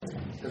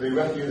to be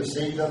with you this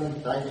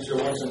evening. Thank you so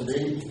much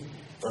indeed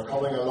for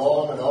coming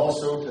along, and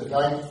also to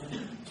thank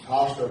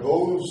Pastor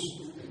Bowles.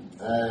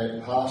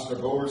 Pastor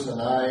Bowles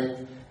and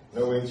I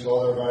know each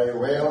other very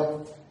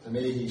well. To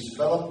me he's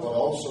Philip, but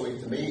also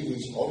to me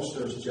he's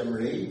Ulster's Jim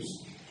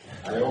Reeves.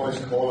 I always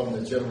call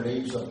him the Jim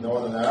Reeves of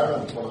Northern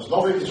Ireland, but it's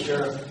lovely to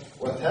share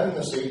with him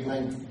this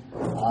evening,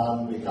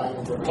 and we thank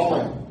him for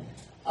coming.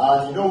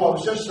 And you know, I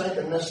was just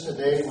thinking this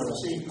today when I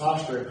see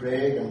Pastor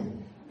Craig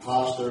and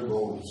Pastor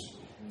Bowles.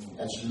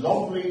 It's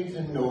lovely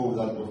to know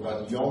that we've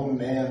got young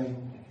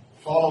men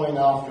following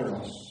after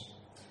us.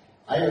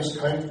 I was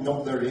counting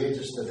up their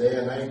ages today,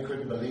 and I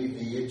couldn't believe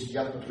the age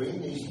gap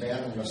between these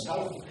men and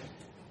myself.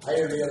 I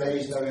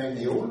realised now I'm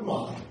the old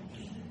man.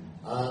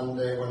 And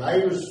when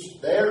I was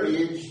their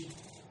age,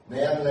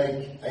 men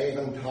like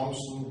Ivan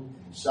Thompson,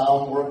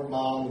 Sam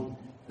Workman,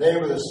 they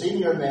were the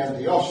senior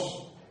men to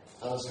us.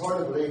 And it's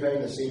hard to believe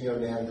I'm the senior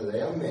man to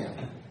them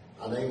men.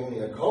 And I'm only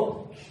a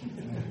cub.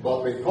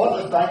 But we've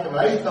got to thank them.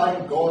 I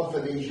thank God for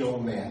these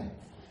young men.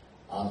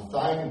 And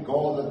thank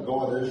God that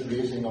God is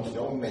raising up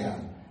young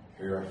men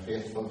who are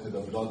faithful to the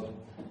blood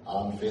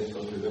and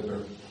faithful to the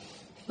birth.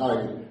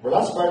 Now, well,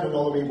 let's find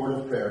another wee word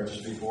of prayer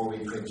just before we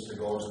preach to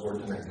God's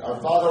word tonight. Our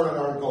Father and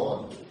our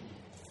God,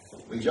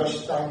 we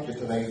just thank you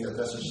tonight that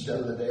this is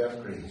still the day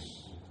of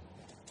grace.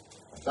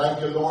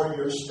 Thank you, Lord,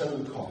 you're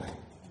still coming.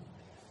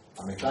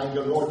 And we thank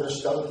you, Lord, there's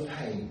still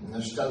time and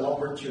there's still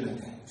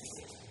opportunity,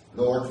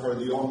 Lord, for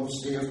the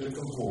unsaved to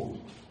come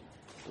home.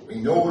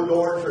 We know,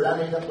 Lord, for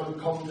any that will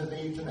come to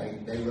thee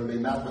tonight, they will be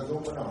met with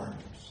open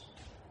arms.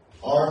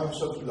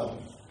 Arms of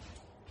love.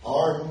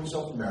 Arms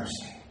of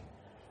mercy.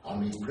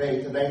 And we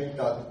pray tonight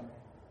that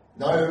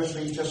now as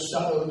we just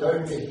settle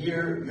down to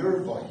hear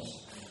your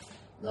voice,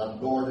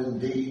 that, Lord,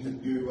 indeed,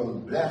 that you will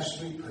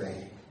bless, we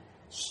pray.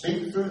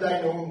 Speak through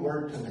thine own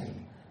word tonight.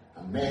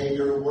 And may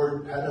your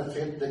word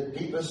penetrate the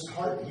deepest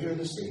heart here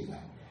this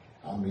evening.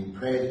 And we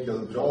pray that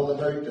you'll draw them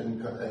out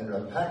in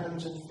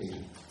repentance and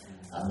faith.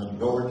 And that,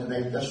 Lord,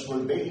 tonight this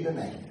will be the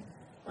night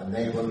when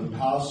they will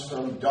pass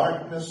from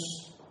darkness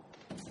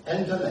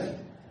into light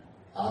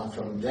and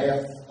from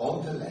death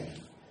unto life.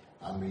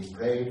 And we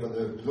pray for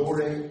the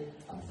glory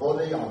and for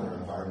the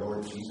honour of our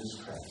Lord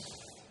Jesus Christ.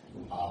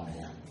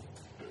 Amen.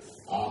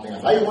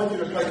 Amen. I want you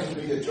to turn to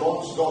me to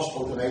John's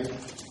Gospel tonight,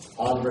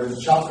 and we're in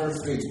chapter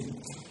 3.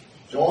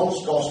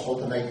 John's Gospel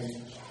tonight,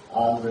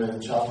 and we're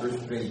in chapter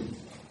 3.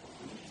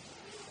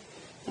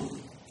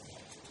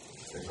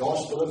 The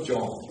Gospel of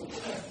John,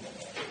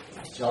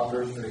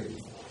 chapter 3.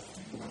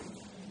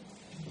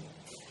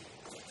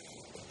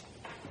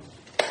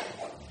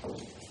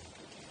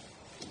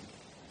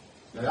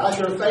 Now, as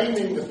you're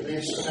finding the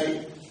place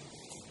tonight,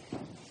 I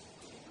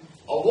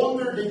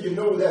wonder, did you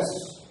know this?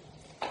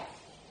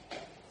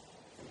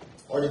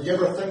 Or did you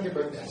ever think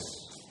about this?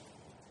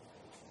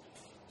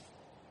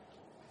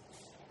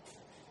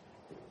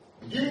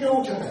 You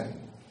know tonight,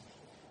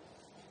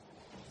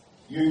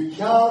 you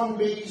can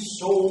be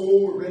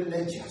so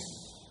religious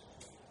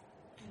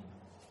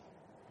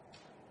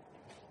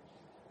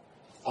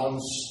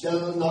and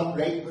still not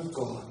right with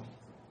God.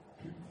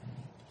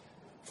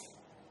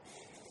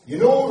 You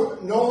know,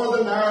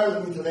 Northern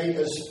Ireland tonight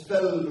is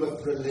filled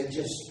with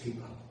religious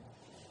people.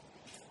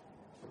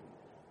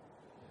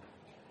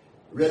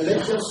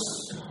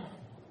 Religious,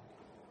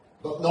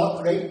 but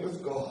not right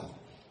with God.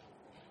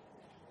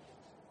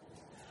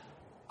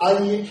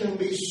 And you can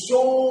be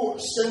so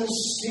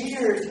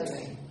sincere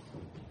tonight.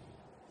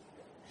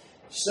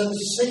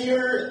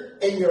 Sincere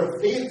in your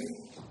faith.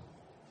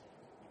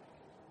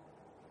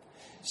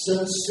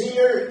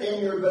 Sincere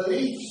in your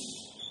beliefs.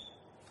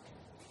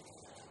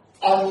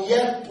 And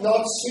yet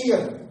not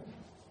saved.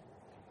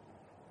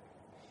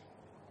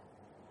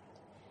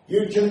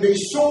 You can be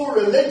so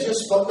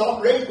religious but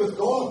not right with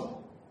God.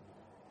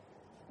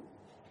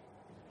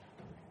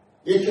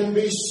 You can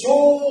be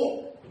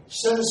so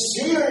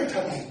sincere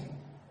tonight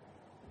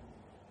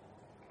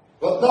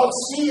but not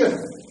saved.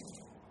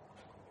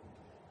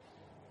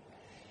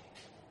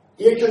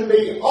 You can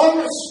be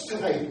honest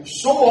tonight,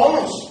 so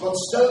honest but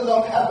still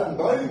not heaven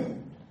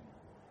bound.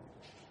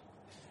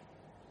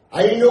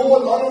 I know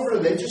a lot of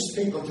religious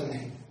people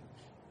tonight,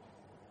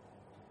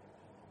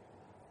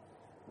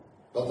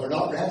 but they're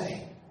not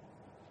ready.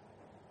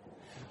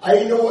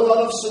 I know a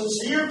lot of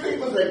sincere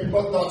people tonight,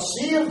 but not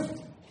saved.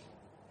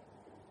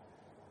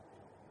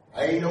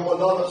 I know a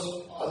lot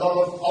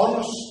of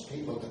honest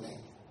people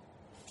tonight,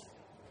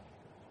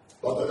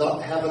 but they're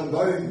not heaven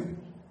bound.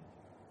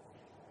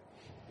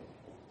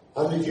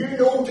 And did you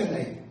know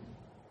tonight,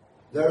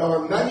 there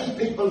are many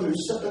people who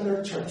sit in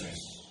their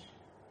churches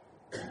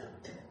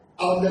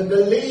and they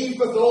believe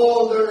with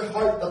all their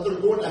heart that they're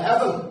going to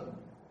heaven.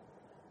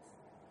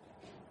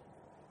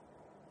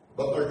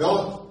 But they're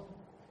not.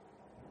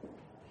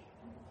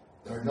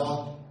 They're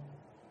not.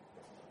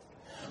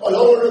 A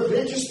lot of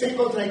religious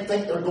people think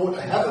they're going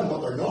to heaven, but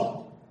they're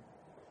not.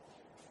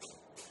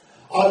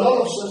 A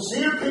lot of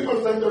sincere people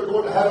think they're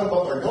going to heaven,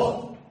 but they're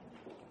not.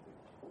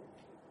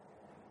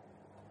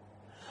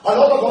 A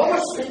lot of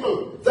honest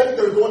people think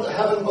they're going to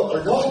heaven, but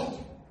they're not.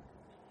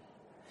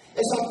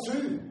 It's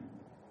true.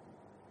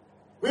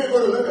 We're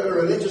going to look at a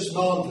religious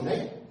man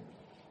tonight.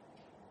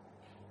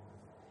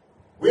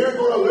 We're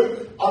going to look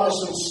at a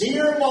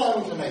sincere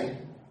man tonight.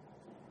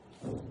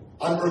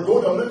 And we're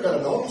going to look at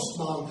an honest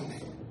man tonight.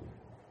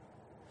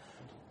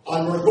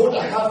 And we're going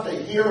to have to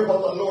hear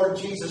what the Lord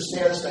Jesus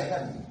says to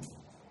him.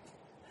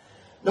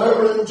 Now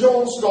we're in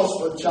John's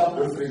Gospel,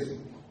 chapter 3.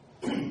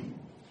 And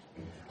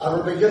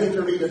we're beginning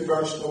to read at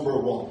verse number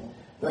 1.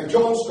 Now,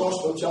 John's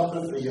Gospel,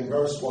 chapter 3, and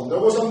verse 1. There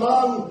was a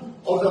man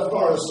of the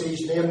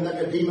Pharisees named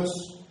Nicodemus.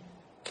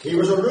 He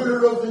was a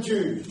ruler of the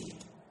Jews.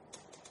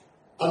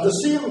 And the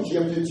same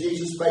came to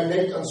Jesus by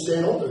night and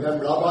said unto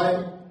him,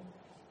 Rabbi,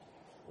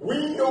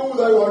 we know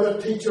thou art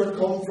a teacher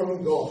come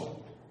from God.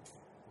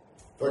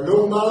 For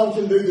no man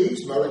can do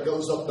these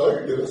miracles that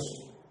thou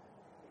doest,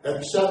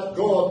 except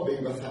God be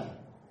with him.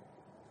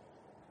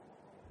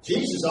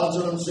 Jesus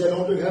answered and said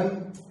unto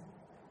him,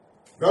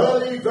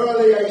 Verily,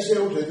 verily, I say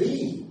unto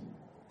thee,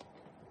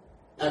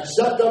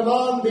 except a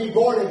man be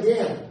born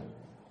again,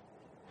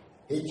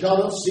 he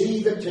cannot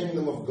see the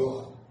kingdom of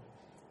God.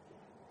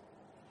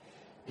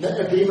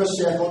 Nicodemus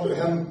saith unto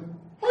him,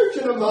 How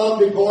can a man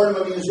be born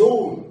when he is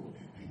old?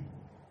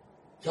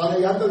 Can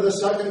he enter the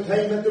second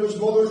time into his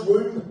mother's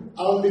womb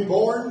and be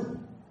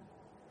born?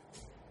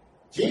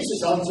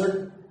 Jesus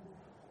answered,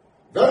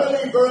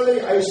 Verily,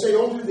 verily, I say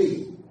unto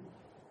thee,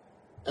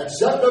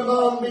 except a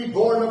man be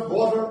born of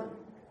water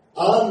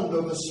and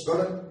of the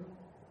Spirit,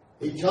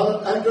 he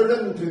cannot enter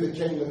into the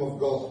kingdom of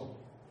God.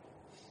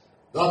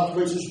 That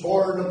which is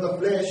born of the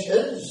flesh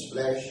is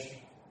flesh,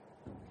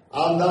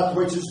 and that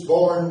which is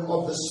born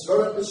of the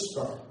Spirit is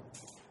spirit.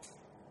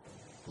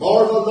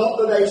 Marvel not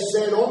that I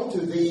said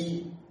unto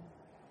thee,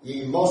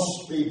 Ye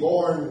must be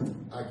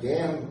born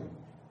again.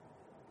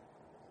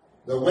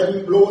 The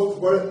wind bloweth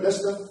where it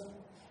listeth,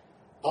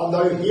 and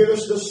thou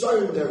hearest the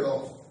sound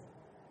thereof,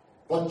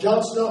 but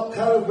canst not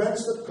tell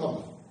whence it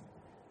cometh,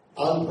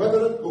 and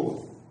whither it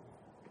goeth.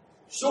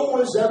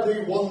 So is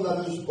every one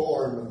that is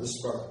born of the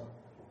Spirit.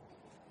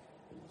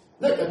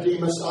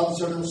 Nicodemus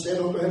answered and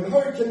said unto him,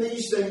 How can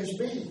these things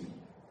be?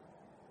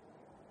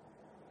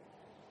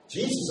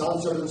 Jesus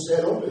answered and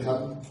said unto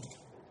him,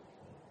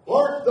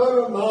 Art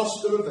thou a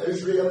master of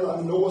Israel,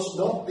 and knowest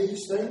not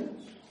these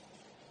things?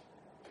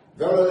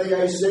 Verily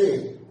I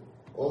say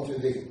unto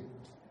thee,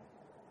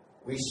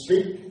 we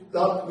speak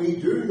that we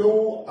do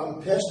know,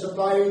 and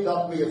testify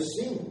that we have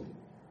seen,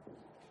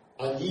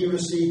 and ye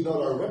receive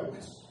not our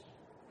witness.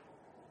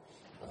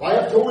 If I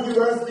have told you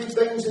earthly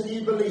things, and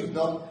ye believe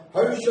not,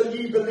 how shall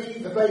ye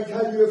believe if I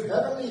tell you of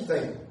heavenly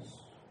things?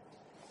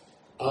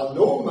 And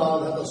no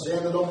man hath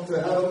ascended up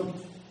to heaven,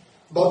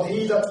 but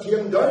he that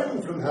came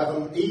down from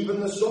heaven, even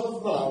the Son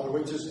of Man,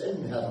 which is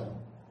in heaven.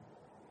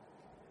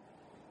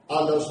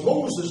 And as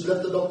Moses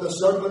lifted up the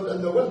serpent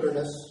in the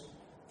wilderness,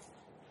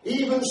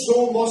 even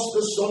so must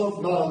the Son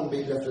of Man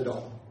be lifted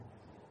up,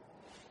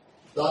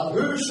 that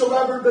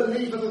whosoever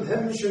believeth in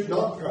him should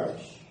not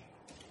perish,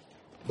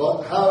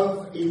 but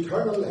have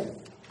eternal life.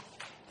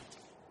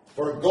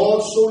 For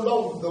God so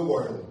loved the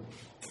world,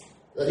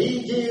 that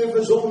he gave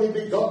his only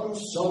begotten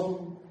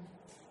Son,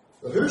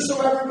 that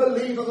whosoever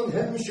believeth in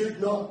him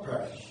should not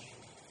perish,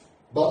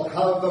 but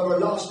have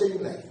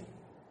everlasting life.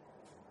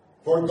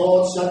 For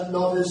God sent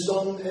not his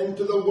Son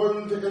into the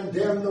world to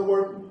condemn the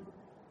world,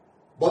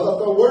 but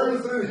that the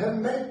world through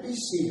him might be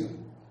saved.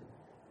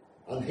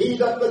 And he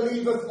that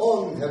believeth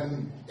on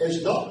him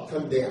is not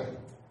condemned,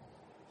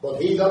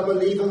 but he that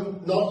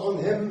believeth not on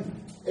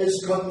him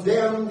is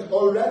condemned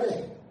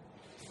already,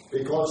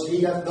 because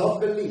he hath not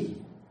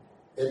believed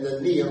in the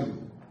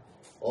name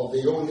of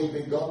the only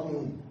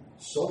begotten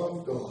Son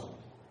of God.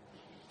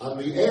 And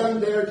we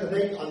end there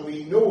tonight, and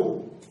we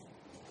know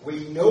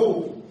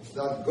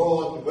that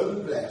God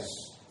will bless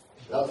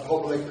that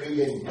public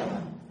reading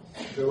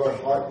to our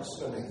hearts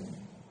tonight.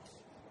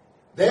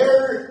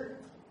 There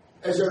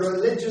is a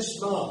religious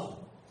man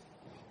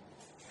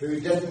who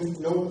didn't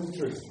know the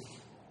truth.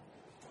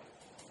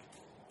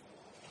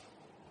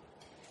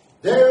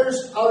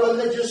 There's a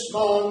religious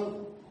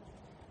man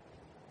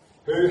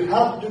who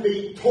had to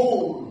be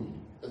told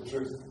the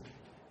truth.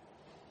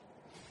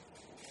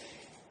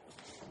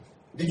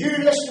 Did you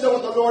listen to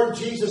what the Lord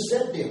Jesus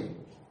said to him?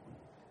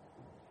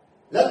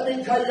 Let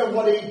me tell you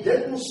what he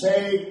didn't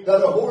say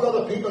that a whole lot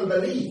of people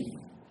believe.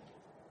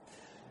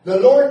 The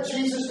Lord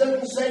Jesus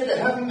didn't say to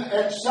him,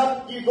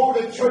 except you go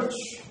to church,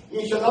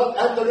 you shall not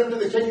enter into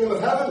the kingdom of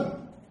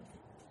heaven.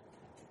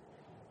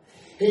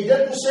 He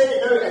didn't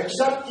say, no,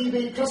 except you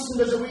be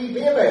christened as a wee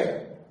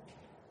baby,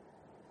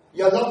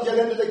 you'll not get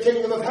into the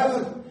kingdom of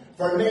heaven.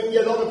 For many,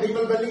 a lot of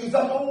people believe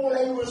that, oh,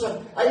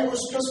 I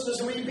was christened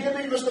as a wee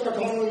baby, Mr.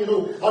 McConnell, you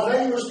know, and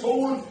I was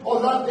told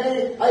on that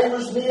day I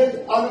was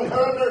made an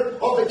inheritor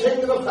of the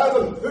kingdom of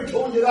heaven. Who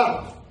told you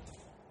that?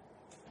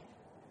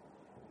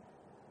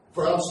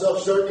 For I'm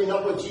certainly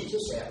not what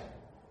Jesus said.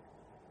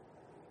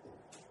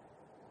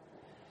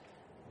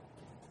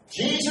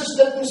 Jesus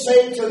didn't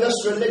say to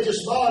this religious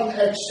man,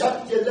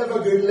 except you live a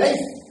good life,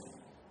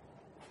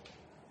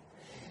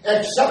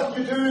 except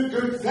you do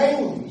good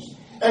things,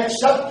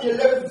 except you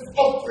live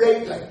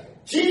uprightly.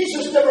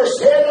 Jesus never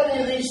said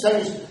any of these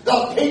things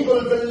that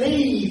people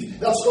believe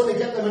that's going to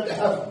get them into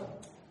heaven.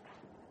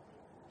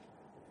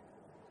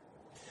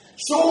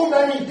 So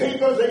many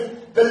people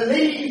that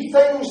believe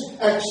things,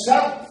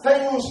 accept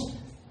things,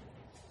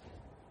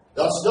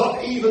 that's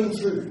not even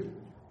true.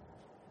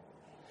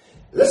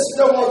 Listen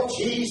to what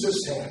Jesus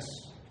says.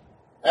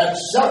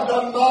 Except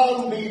a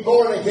man be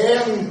born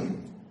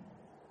again,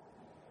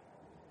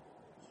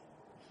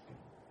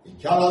 he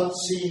cannot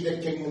see the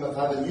kingdom of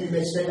heaven. You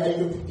may say,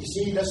 you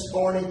see this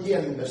born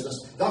again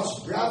business, that's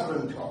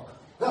brethren talk.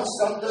 That's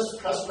not this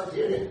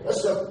Presbyterian.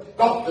 That's a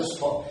Baptist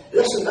talk.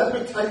 Listen, let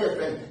me tell you,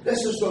 friend,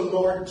 this is the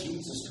Lord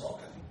Jesus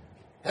talking.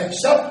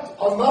 Except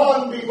a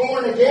man be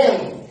born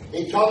again,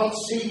 he cannot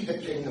see the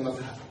kingdom of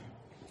heaven.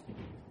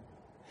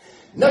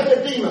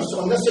 Nicodemus,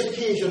 on this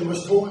occasion,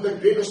 was told the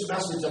greatest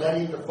message that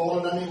any could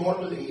fall in any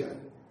mortal ear.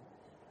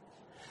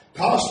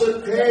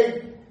 Pastor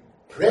Craig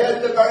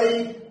prayed the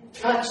very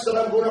text that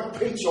I'm going to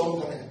preach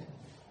on tonight.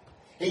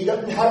 He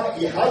hadn't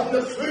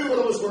a clue what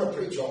I was going to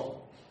preach on.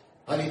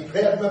 And he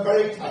prayed the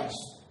very text.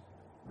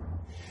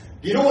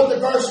 Do you know what the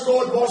verse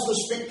God wants to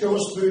speak to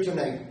us through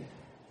tonight?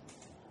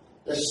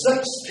 The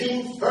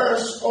 16th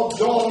verse of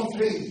John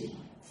 3.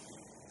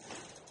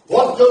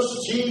 What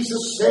does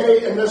Jesus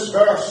say in this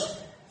verse?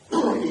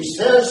 He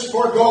says,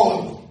 For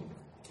God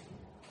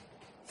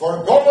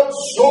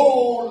so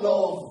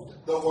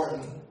loved the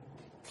world,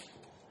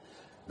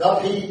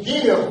 that he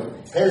gave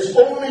his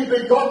only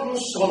begotten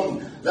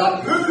Son,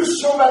 that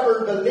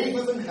whosoever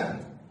believeth in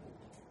him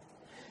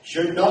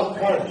should not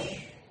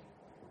perish,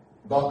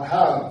 but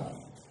have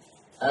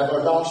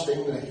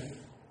everlasting life.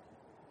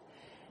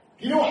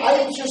 You know,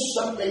 I just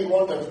simply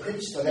want to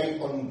preach tonight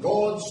on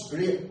God's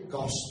great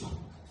gospel.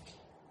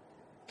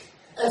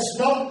 It's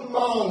not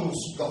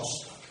man's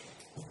gospel.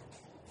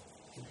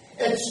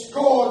 It's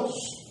God's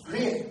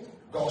great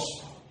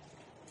gospel.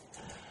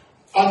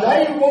 And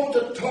I want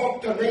to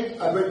talk tonight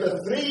about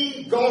the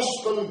three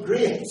gospel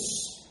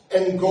greats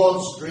in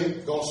God's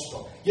great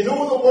gospel. You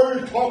know, the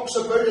world talks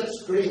about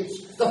its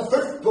greats, the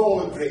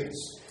football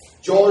greats.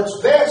 George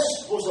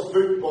Best was a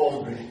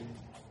football great.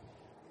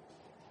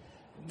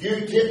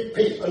 You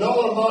take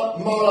another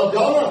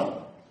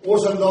Maradona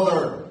was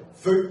another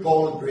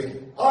football great.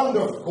 And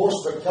of course,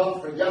 we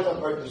can't forget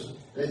about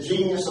the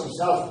genius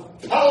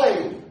himself.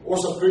 Pele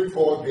was a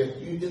football great.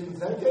 You didn't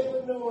think I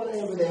would know any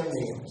of their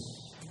names.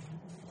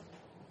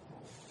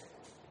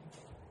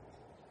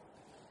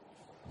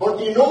 But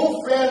you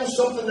know, friends,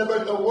 something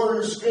about the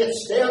world's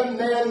greats. Them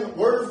men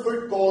were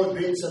football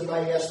greats in my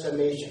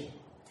estimation.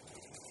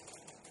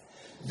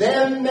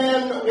 Them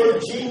men were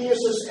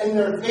geniuses in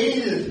their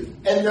field,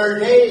 in their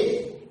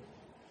day.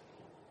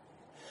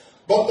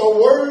 But the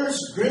world's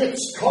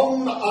greats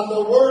come and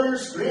the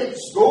world's greats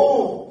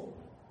go.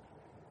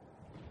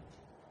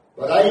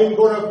 But I am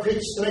going to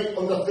preach tonight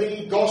on the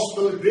three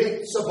gospel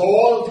greats of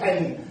all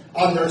time.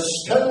 And they're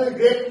still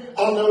great,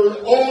 and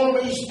they'll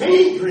always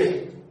be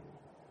great.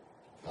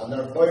 And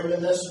they're found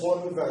in this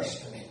one verse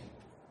tonight.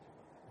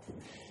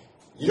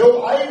 You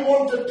know, I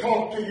want to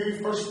talk to you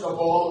first of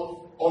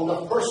all on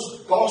the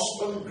first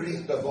gospel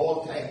great of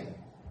all time.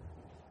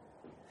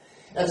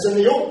 It's in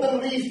the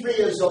opening wee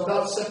phrase of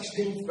that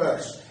 16th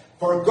verse.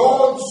 For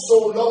God so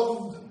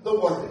loved the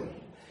world.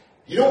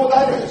 You know what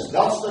that is?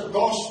 That's the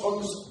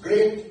gospel's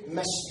great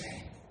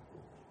mystery.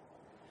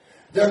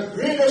 The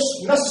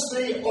greatest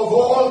mystery of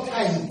all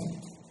time.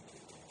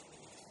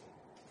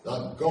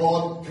 That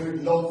God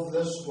could love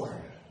this world.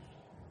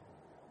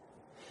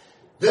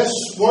 This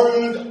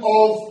world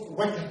of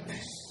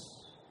wickedness.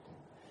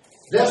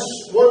 This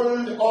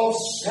world of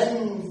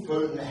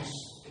sinfulness.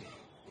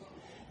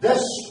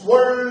 This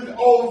world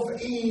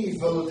of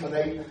evil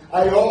tonight.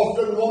 I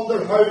often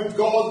wonder how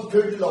God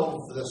could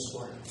love this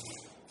world.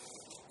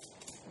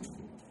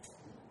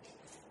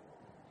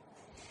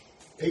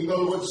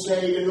 People would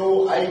say, you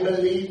know, I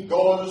believe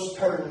God has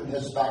turned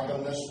his back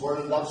on this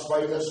world. That's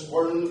why this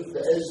world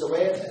is the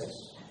way it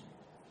is.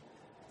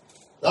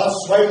 That's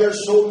why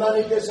there's so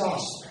many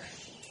disasters.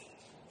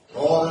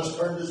 God has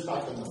turned his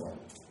back on the world.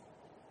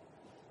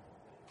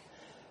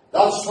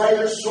 That's why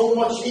there's so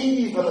much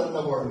evil in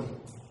the world.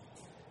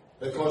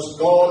 Because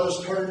God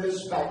has turned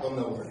his back on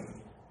the world.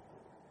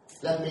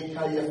 Let me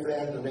tell you,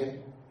 friend,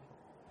 tonight.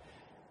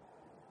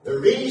 The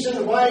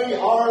reason why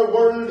our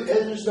world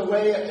is the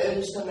way it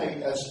is tonight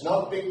is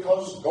not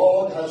because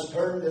God has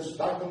turned his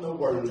back on the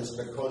world. It's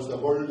because the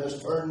world has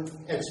turned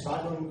its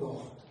back on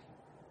God.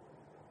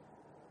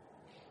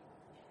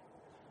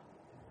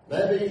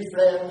 Maybe,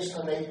 friends,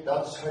 tonight,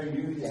 that's how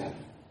you live.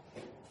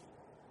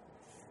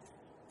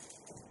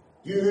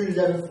 You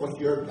live with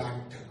your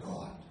back to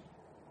God.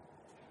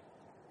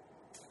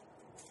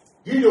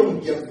 You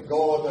don't give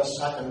God a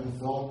second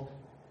thought.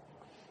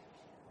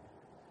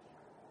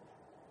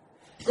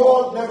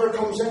 God never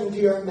comes into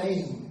your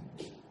mind.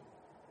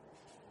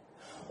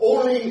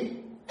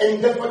 Only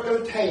in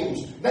difficult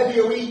times. Maybe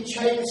a wee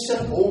child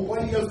said, oh,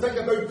 boy, you'll think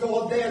about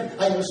God then.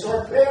 I will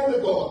start praying to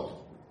God.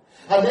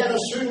 And then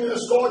as soon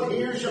as God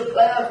hears your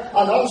prayer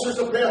and answers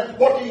the prayer,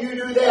 what do you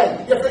do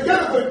then? You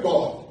forget about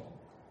God.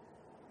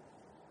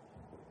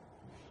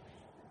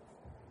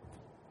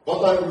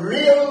 But the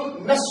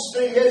real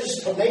mystery is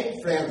tonight,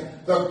 friend,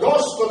 the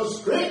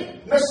gospel's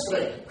great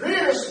mystery,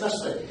 greatest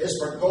mystery, is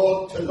for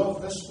God to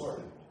love this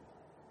world.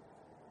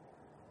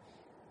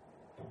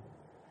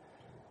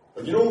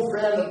 But you know,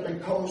 friend, it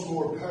becomes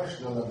more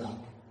personal than that.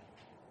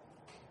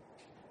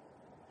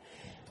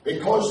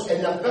 Because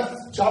in the 5th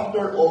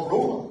chapter of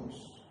Romans,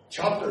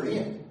 chapter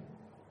 8,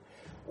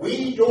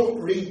 we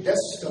don't read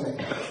this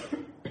tonight.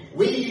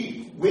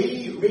 We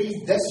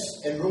read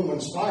this in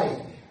Romans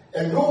 5.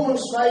 In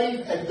Romans 5,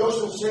 it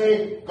doesn't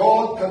say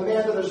God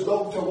commended his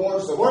love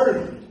towards the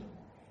world.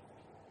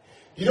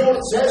 You know what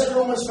it says in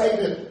Romans 5?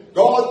 That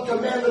God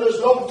commended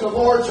his love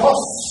towards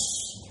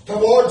us.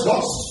 Towards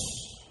us.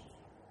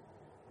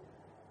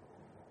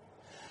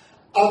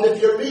 And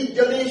if you read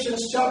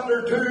Galatians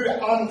chapter 2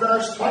 and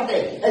verse 20,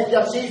 it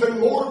gets even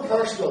more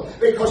personal,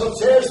 because it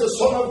says the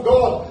Son of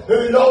God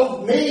who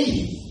loved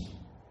me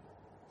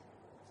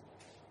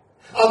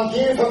and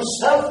gave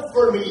himself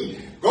for me.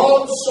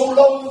 God so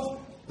loved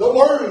the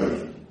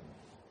world.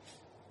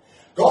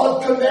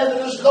 God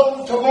commended his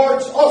love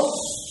towards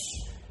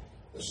us.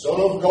 The Son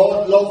of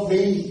God loved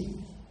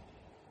me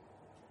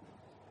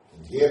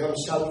and gave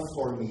himself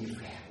for me,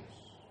 friends.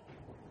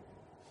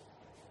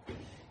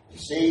 You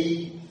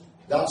see,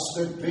 that's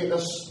the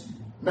greatest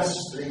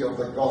mystery of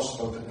the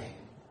gospel today.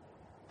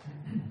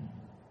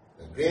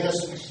 The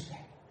greatest mystery.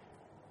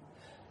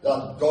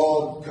 That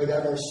God could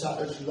ever set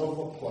his love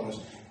upon us.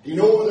 Do you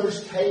know,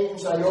 there's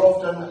times I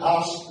often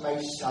ask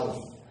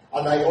myself,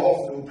 and I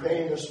often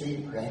pray this wee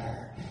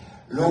prayer,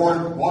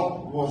 Lord,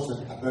 what was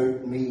it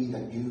about me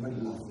that you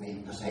would love me?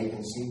 Because I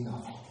can see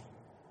nothing.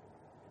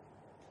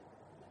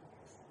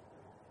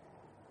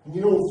 And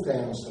you know,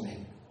 friends, to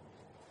me,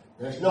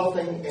 there's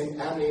nothing in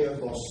any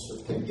of us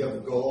that can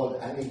give God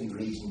any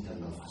reason to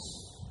love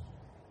us.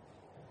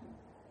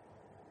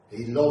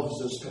 He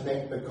loves us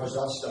tonight because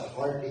that's the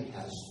heart he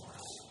has for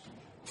us.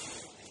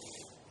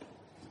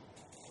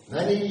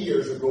 Many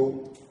years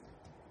ago,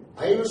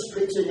 I was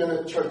preaching in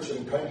a church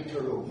in County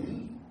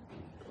Tyrone.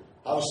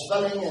 I was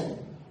filling in.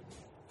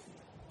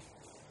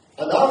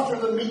 And after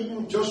the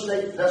meeting, just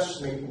like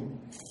this meeting,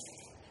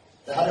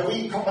 they had a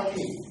wee cup of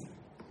tea.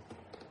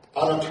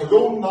 And a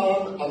Tyrone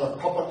man and a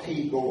cup of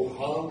tea go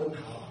hand in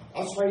hand.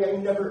 That's why I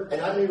never, in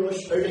any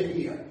rush, out of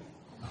here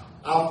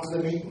after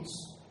the meetings.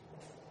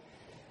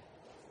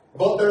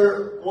 But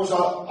there was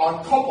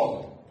a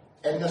couple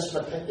in this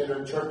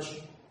particular church.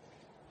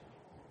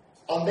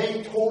 And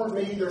they told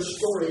me their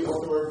story,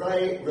 but they were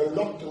very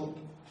reluctant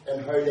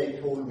in how they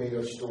told me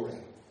their story.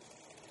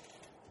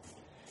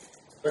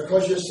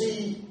 Because you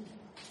see,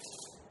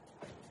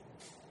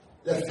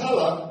 the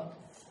fella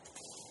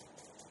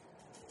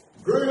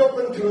grew up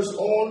into his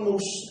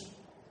almost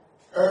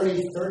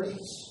early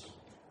 30s.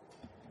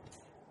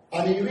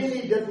 And he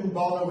really didn't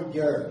bother with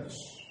girls.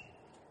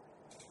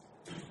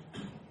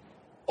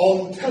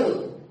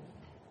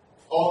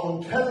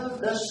 Until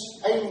this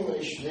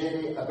English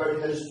lady,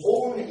 about his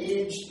own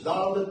age,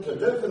 landed to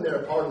live in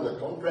their part of the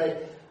country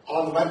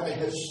and went to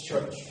his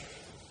church.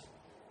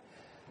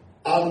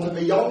 And to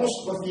be honest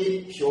with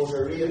you, she was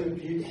a real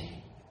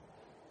beauty.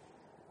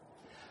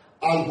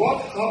 And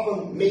what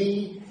happened to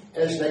me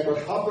is like what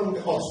happened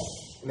to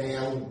us,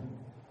 man.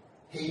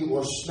 He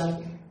was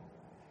smitten.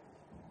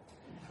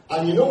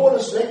 And you know what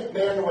it's like,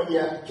 man, when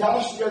you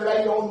cast your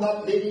eye on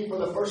that lady for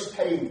the first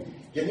time,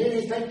 you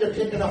nearly think you're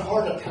taking a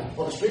heart attack,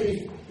 but it's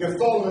really, you're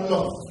falling in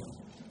love.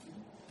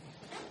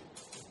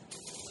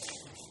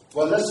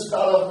 Well, this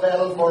fellow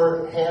fell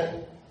for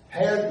head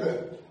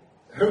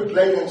hook,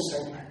 line and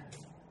sinker.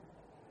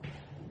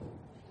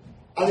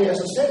 And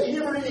as I said, he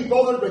never really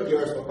bothered with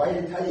yours, but by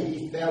the time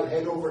he fell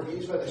head over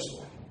heels with this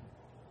one.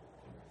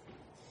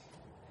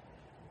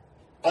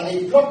 And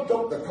he plucked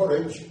up the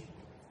courage,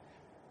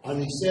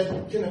 and he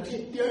said, can I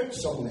take you out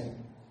someday?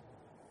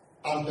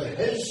 And to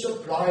his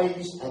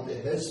surprise and to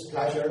his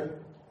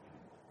pleasure,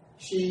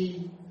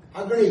 she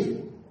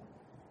agreed.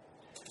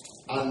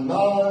 And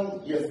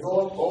man, you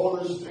thought all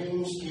his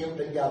dreams came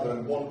together,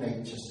 and one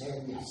night she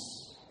said yes.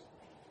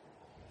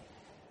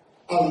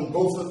 And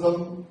both of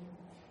them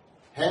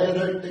headed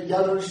out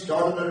together,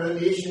 started a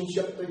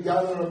relationship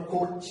together, a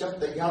courtship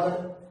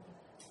together.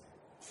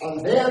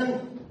 And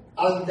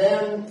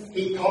then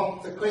he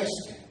topped the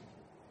question.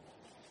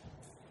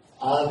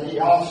 And he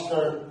asked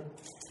her,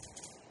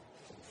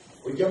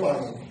 would you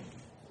marry me?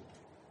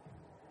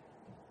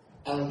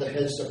 And to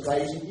his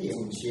surprise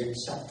again, she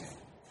accepted.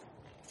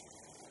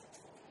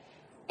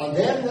 And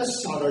then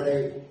this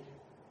Saturday,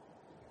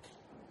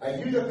 I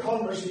knew the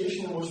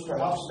conversation was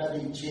perhaps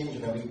maybe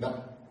changing a wee bit.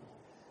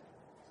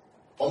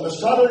 On the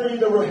Saturday,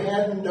 they were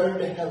heading down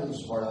to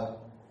Hillsborough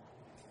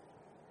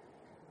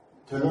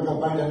to look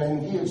about an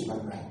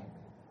engagement ring.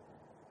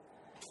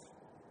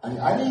 And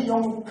any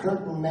young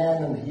curtain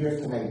men in here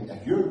tonight,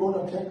 if you're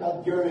going to take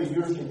that girl of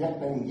yours to get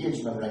an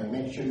engagement ring,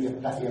 make sure you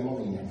have plenty of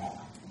money in it.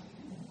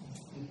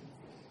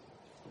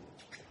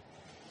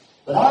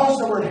 But as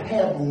they were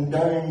heading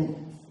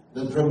down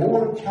the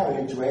Dromore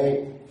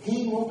carriageway,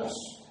 he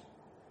noticed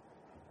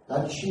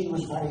that she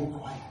was very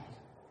quiet.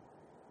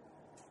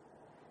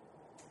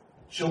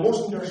 She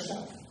wasn't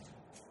herself.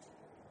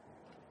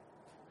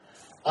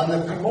 And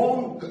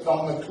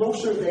the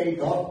closer they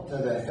got to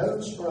the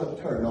Hillsborough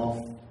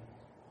turnoff,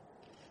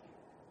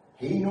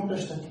 he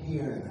noticed a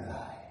tear in her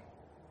eye.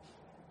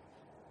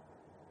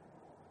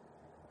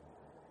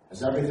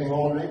 Is everything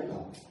all right,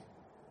 love?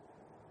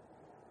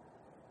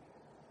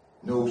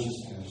 No, she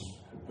says,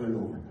 pull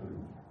over, pull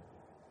over.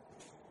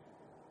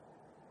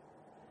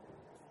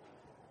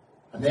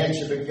 And then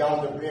she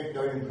began to break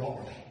down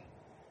properly.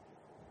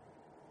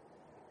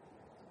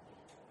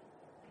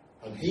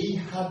 And he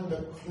hadn't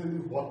a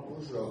clue what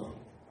was wrong.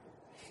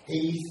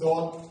 He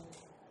thought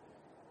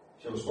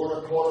she was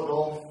going to call it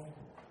off.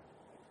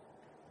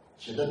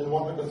 She didn't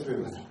want to go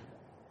through with it.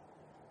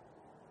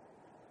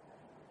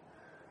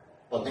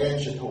 But then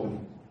she told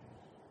him.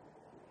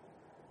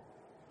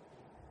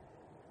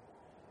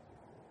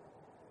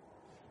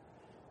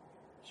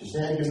 She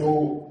said, you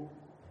know,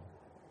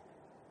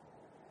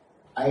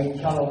 I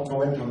cannot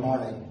go into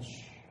marriage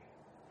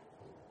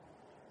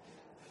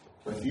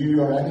with you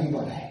or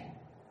anybody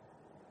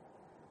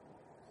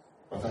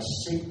with a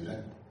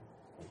secret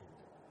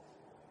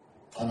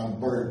and a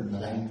burden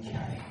that I'm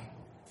carrying.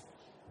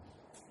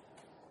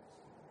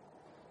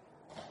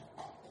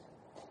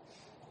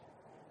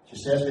 She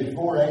says,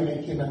 before I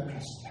became a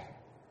Christian,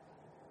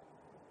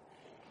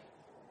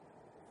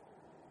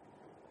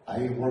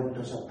 I worked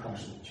as a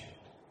prostitute.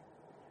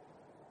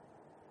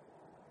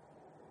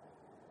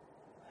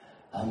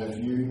 And if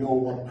you know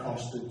what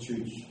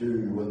prostitutes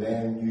do, well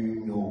then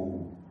you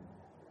know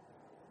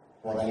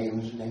what I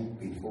was like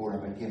before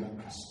I became a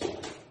Christian.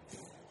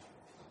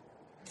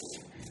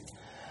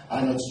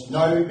 And it's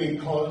now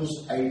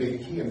because I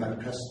became a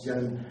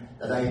Christian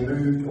that I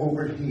moved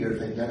over here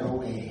to get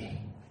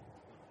away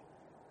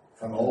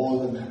from all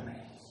the memories.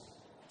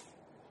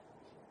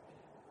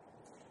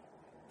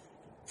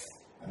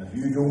 And if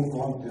you don't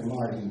want to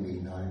marry me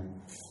now,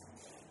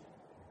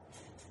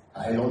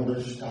 I'll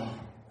understand.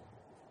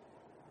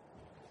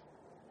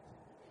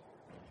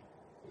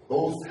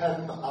 Both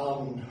him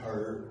and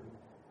her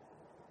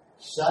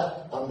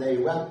sat and they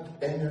went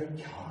in their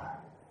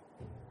car.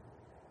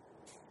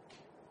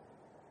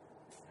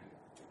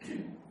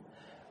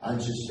 And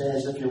she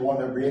says, if you want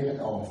to break it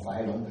off,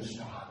 I'll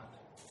understand.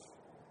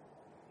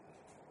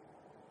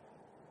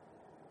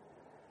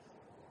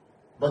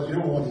 But you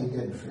know what he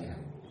did, friends?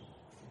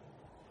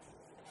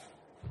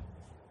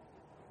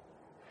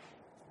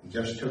 He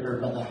just took her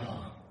by the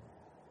hand.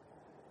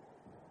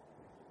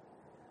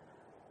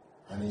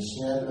 And he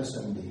said,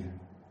 listen, dear,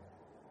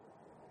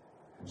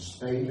 in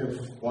spite of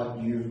what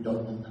you've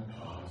done in the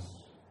past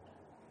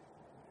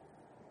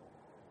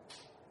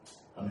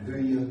and who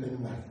you've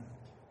been with,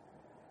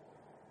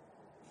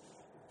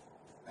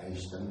 I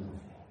still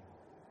love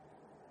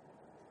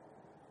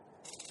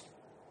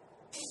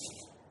you.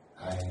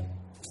 I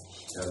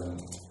still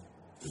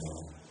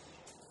love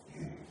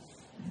you.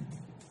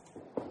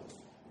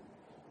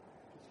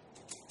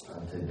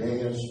 And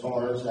today, as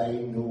far as I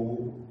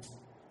know,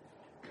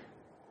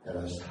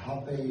 they're as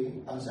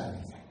happy as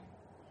anything.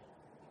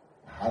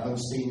 I haven't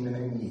seen them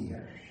in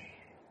years.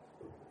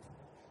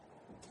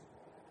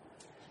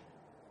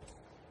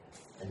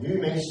 And you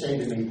may say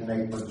to me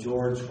tonight, but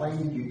George, why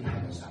did you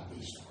tell us that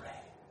wee story?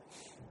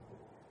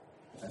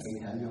 Let me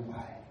tell you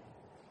why.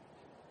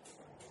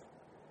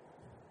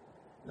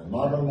 No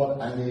matter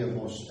what any of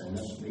us in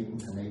this meeting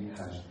tonight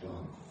has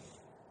done,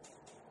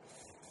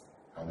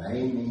 and I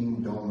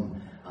mean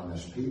done, and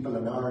there's people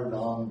in our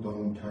land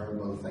done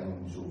terrible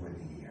things over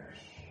the years.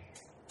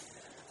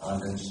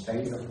 And in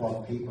spite of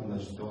what people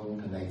has done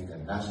tonight, the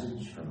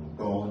message from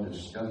God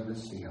is still the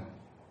same.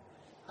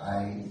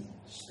 I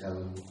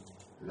still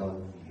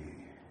love you.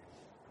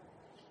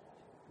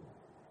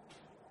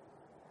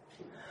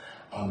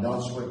 And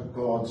that's what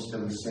God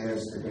still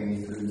says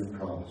today through the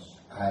cross.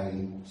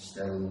 I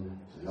still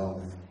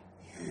love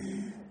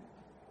you.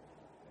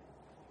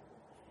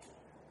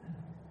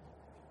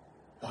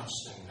 That's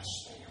the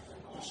mystery of the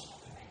gospel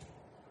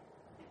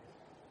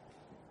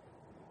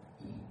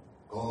today.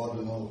 God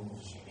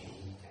loves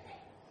me today.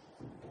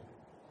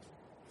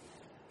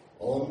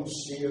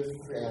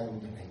 Unsaved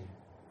friend today.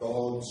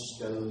 God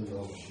still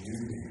loves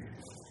you.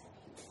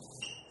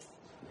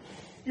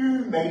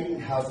 You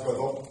mightn't have got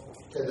up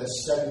to the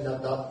sin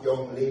that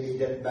young lady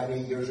did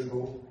many years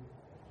ago.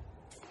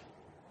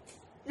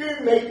 You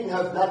mightn't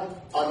have let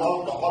an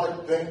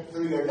alcoholic drink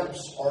through your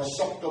lips or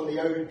sucked on the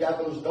old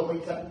devil's dummy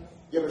tip.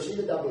 You ever see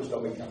the devil's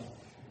dummy tip?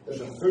 There's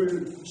a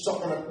fool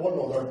sucking at one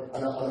other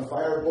and a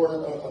fire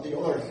burning at the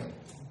other.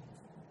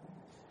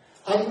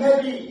 And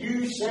maybe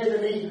you say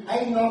to me,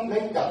 I'm not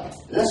like that.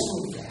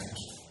 Listen, friends,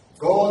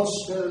 God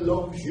still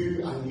loves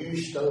you and you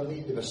still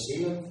need to be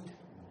saved.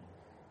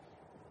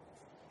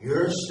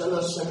 You're still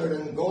a sinner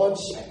in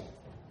God's sight.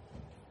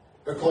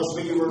 Because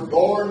we were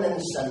born in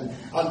sin.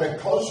 And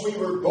because we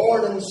were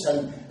born in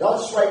sin,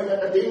 that's why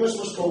Nicodemus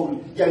was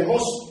told, you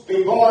must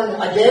be born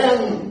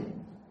again.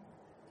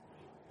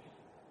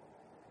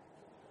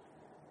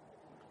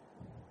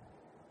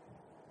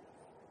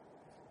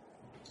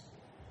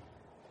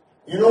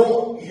 You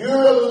know,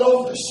 you're a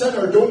loved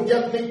sinner. Don't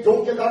get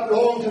that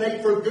wrong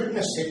tonight, for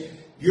goodness sake.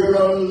 You're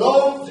a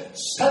loved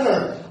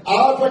sinner.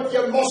 But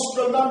you must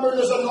remember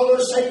there's another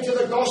side to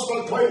the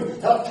gospel coin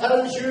that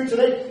tells you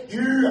tonight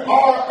you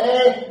are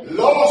a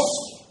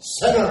lost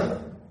sinner.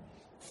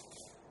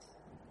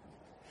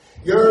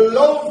 You're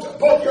loved,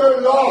 but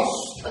you're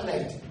lost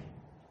tonight.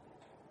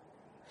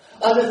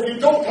 And if you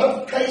don't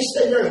have Christ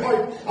in your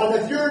heart, and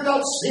if you're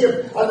not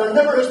saved, and there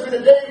never has been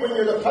a day when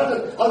you're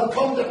repentant and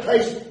come to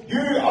Christ, you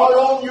are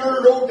on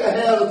your road to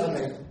hell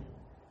tonight.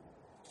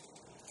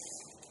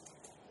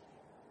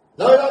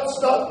 Now that's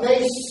not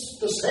nice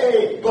to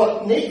say,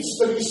 but needs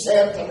to be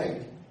said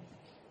tonight.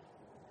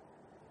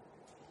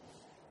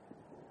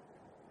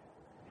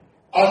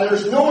 And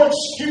there's no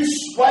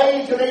excuse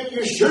why tonight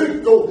you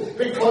should go,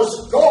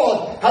 because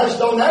God has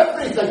done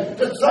everything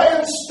to try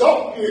and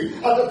stop you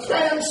and to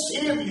try and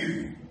save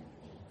you.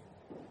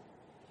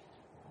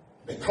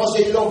 Because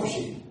He loves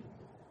you.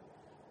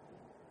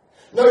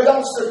 Now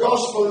that's the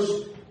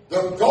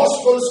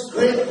Gospel's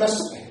great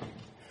mystery.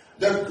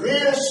 The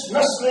greatest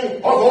mystery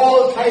of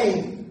all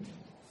time.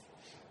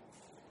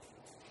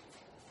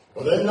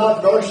 But in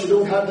that verse you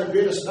don't have the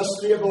greatest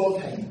mystery of all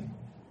time.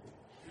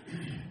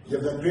 You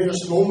have the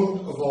greatest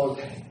moment of all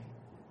time.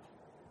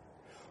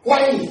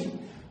 Why?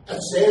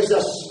 It says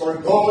this, for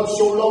God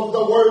so loved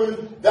the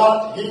world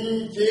that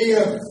He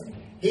gave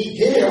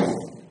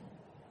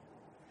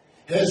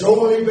His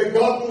only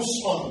begotten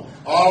Son.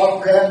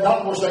 Our friend,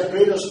 that was the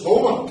greatest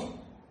moment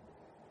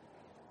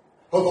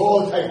of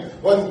all time.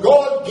 When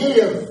God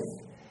gave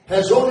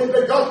His only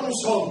begotten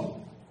Son.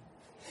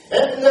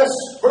 In this,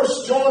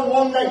 1 John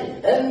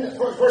 1:9, in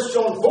 1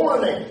 John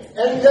 4:9,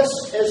 in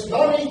this is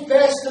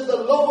manifested the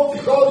love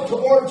of God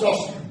towards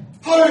us.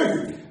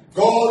 How?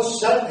 God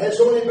sent His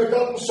only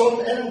begotten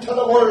Son into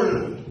the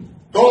world.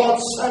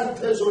 God sent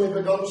His only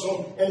begotten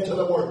Son into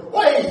the world.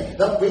 Why?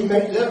 That we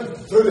might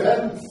live through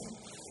Him.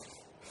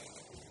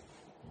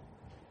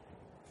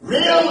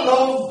 Real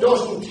love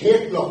doesn't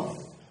take love.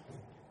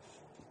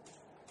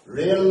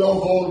 Real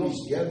love always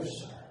gives.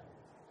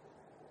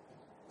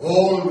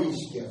 Always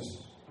gives.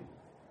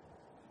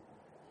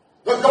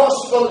 The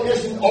gospel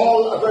isn't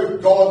all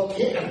about God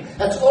taking.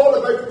 It's all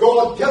about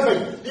God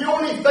giving. The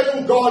only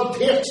thing God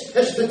takes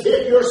is to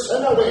take your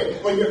sin away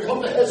when you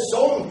come to His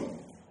Son.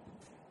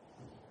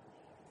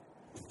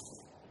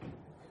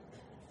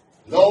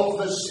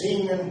 Love is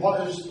seen in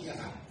what is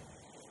given.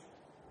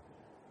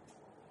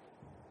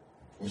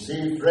 You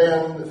see,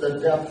 friend, the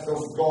depth of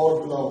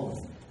God's love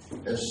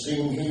is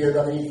seen here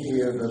that He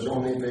gave His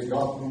only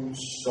begotten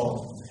Son.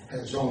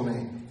 His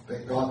only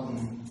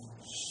begotten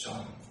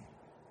Son.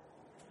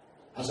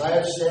 As I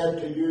have said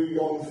to you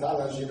young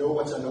fellas, you know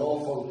it's an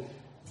awful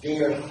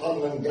dear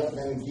handling getting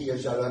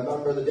engaged. I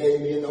remember the day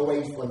me and the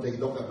wife when they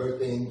look about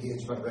the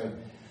engagement ring.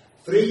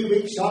 3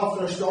 weeks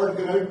after I started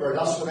going outward,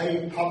 that's when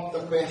I popped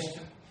the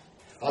question.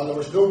 And there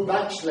was no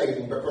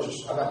backsliding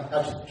because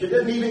she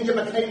didn't even give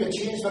me time to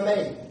change my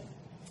mind.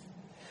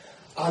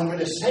 And we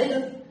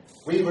decided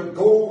we would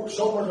go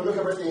somewhere to look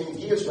about the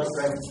engagement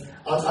ring.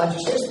 And she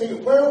says to me,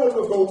 where will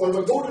we go? Will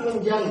we go to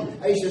Dungannon?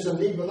 I says,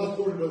 indeed, we'll not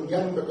go to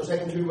Dungannon because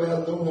I'm too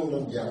well known in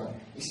Dungannon.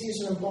 You see,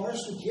 it's an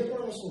embarrassing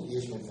paper, this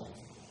engagement thing.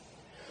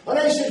 And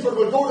I says, well,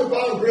 we'll go to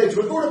Banbridge.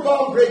 We'll go to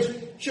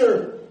Banbridge.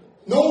 Sure.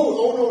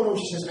 No.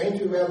 She says, I'm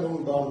too well known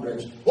in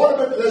Banbridge. What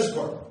about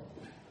Lisburn?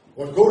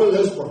 We'll go to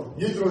Lisburn.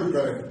 Neutral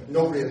ground.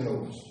 Nobody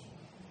knows.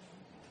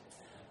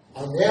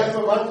 And then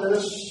we went to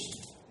this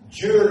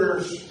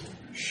jeweller's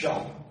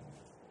shop.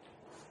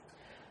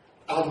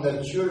 And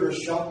the jeweller's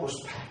shop was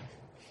packed.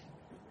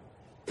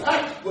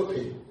 Packed with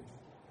people.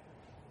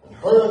 And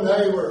her and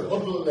I were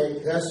huddled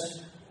like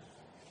this.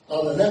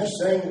 And the next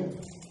thing,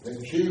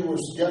 the queue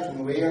was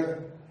getting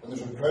weird. And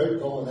there was a crowd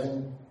going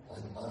in.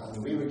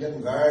 And we were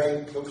getting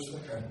very close to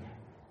the counter.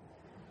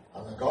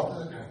 And I got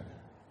to the counter.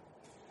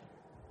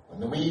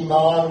 And the wee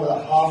man with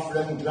a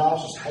half-rimmed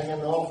glasses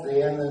hanging off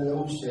the end of the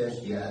nose says,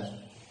 yes.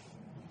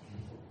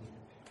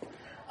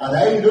 And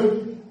I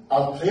looked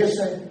at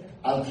Tracy,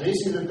 and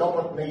Tracy looked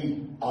up at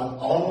me, and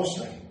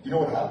honestly, you know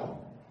what happened?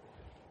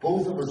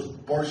 Both of us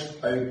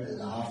burst out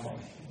laughing.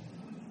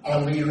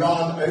 And we ran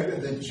out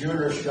of the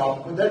jeweller's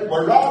shop. We ran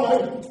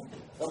out.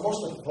 They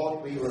must have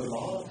thought we were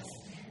mad.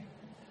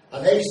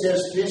 And I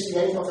says, Tracy,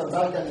 I'm looking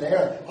back in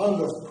there.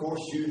 And of course,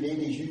 you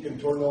ladies, you can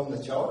turn on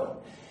the chart.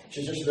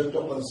 She just looked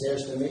up and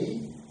says to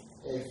me,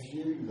 if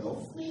you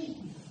love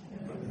me.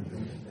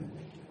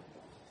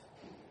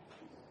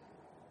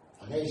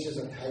 And I says,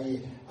 I tell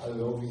you, I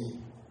love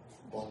you,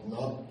 but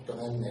not go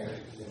in there.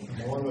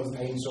 No one will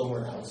find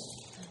somewhere else.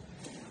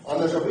 And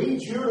there's a wee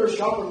jeweller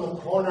shop in the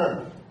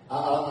corner,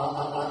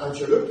 and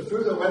she looked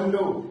through the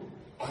window,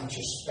 and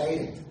she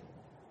spied it.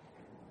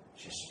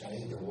 She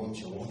spied the one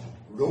she wanted.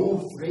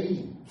 Row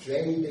 3,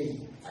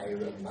 Friday. I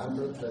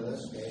remember it to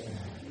this day.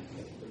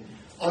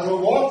 And we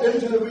walked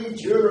into the wee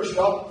jeweller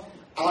shop,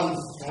 and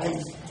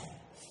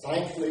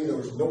thankfully there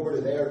was nobody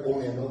there,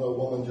 only another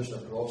woman just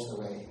across the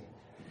way.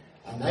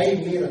 And I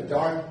made a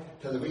dart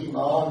to the wee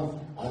man,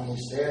 and he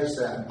says,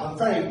 I'm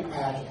very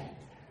quietly,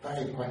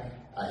 very quick.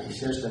 He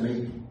says to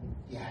me,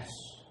 yes.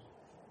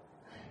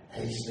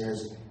 He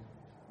says,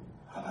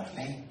 I would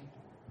like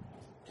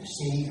to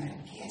see your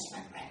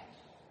engagement ring.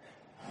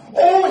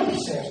 Oh, he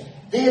says,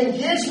 the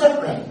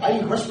engagement ring.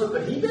 I whispered,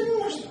 but he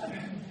didn't whisper.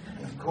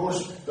 And of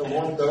course, the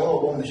other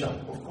woman in the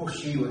shop, of course,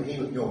 she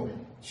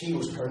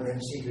was turning around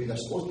to see who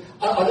this was.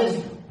 And then,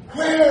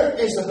 where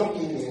is the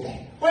lucky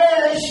lady?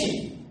 Where is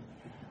she?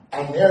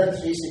 And there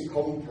Tracy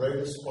come proud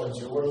as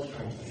sponge over the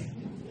counter.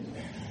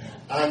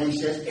 And he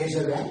says, is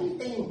there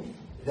anything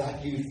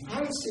that you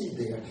fancy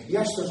there?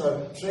 Yes, there's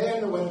a tray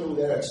in the window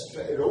there. It's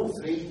row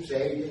 3,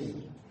 tray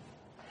D.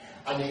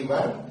 And he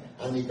went,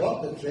 and he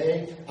got the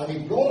tray, and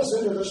he brought us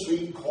into this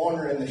wee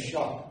corner in the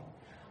shop.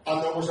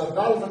 And there was a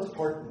velvet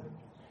curtain.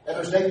 It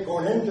was like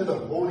going into the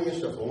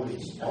holiest of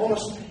holies,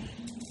 honestly.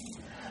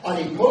 And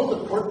he pulled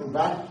the curtain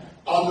back,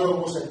 and there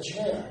was a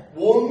chair.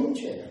 One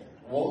chair.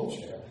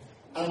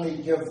 And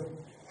he gave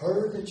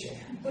her the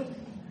chair.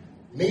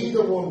 Me,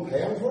 the one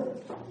paying for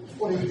it,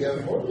 but he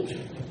gave her the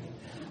chair.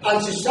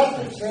 And she sat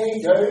the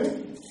tray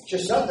down. He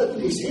sat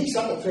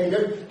the tray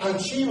down, and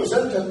she was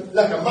into it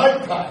like a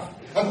magpie.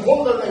 And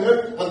pulled the ring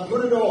out and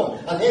put it on.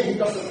 And then he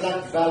got the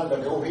black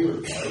velvet. Oh, he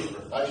was very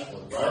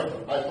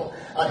professional.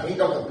 And he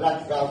got the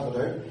black velvet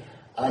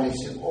out. And he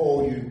said,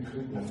 oh, you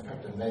couldn't have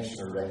picked a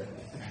nicer ring.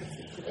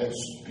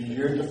 It's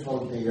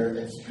beautiful, dear.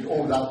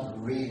 That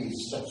really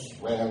sits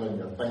well in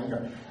your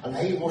finger. And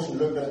he wasn't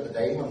looking at the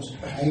diamonds.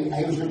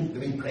 He was looking at the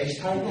wee price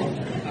tag on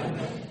it.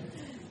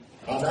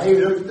 And I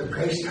looked at the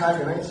price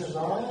tag and I says,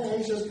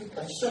 he says,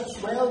 it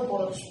sits well,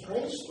 but it's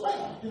priced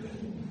well.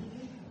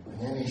 And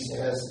then he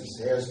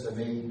says to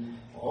me,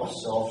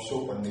 soft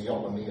soaping me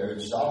up and me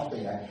out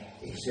softly.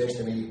 He says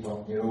to me,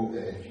 but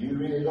if you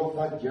really love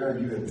that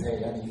girl, you would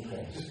pay any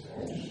price.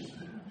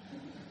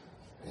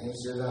 And he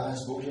says, I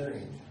suppose you're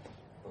right.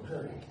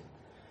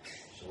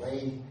 So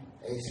he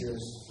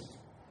says,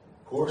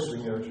 of course,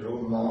 when you're your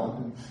own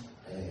man,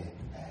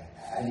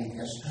 any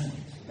kiss.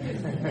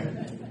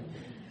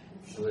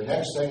 So the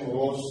next thing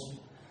was,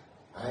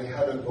 I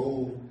had to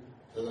go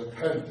to the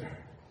counter.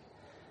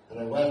 And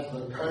I went to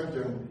the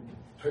counter and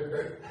took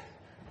out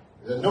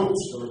the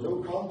notes. There was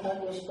no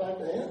contactless back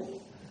then.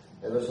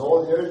 It was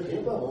all there at the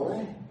table, all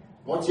right?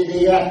 What's your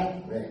day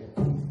at? Right.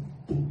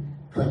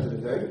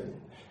 Printed it out.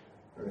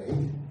 Right.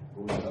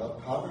 Go to the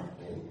copper. Right.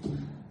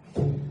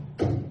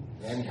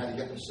 Then you had to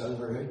get the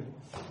silver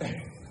out. The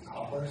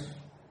coppers.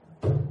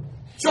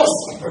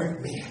 Just about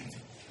me.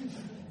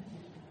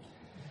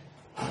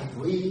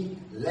 And we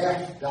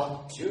left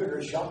that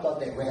tutor shop that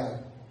day.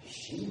 Well,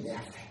 she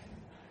left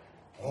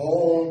it.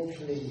 All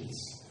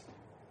pleased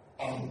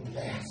and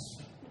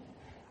blessed.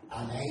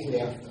 And I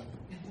left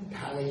it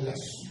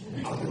penniless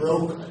and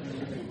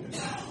broken.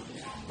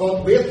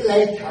 But wait till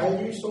I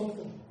tell you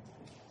something.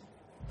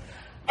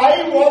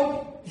 I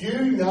want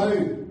you now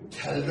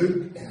to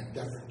look in a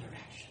different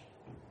direction.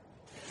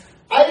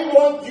 I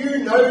want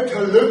you now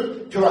to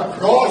look to a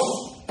cross.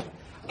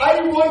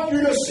 I want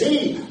you to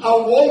see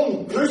a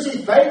one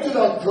crucified to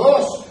that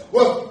cross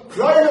with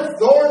crown of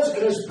thorns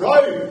in his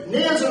brow,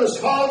 nails in his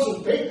hands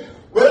and feet.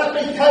 Well,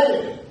 let me tell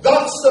you,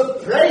 that's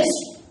the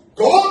price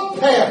God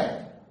paid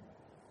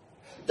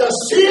to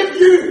save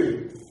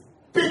you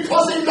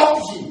because he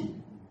loves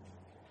you.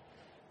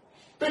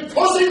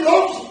 Because he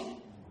loves you.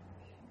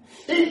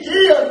 He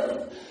gave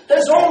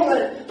his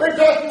only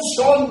begotten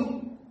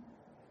Son.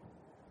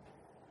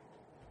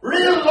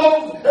 Real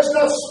love is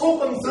not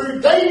spoken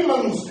through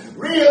diamonds.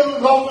 Real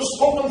love is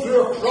spoken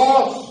through a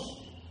cross.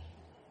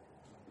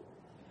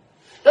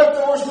 If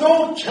there was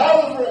no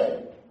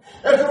Calvary,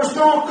 if there was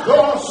no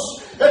cross,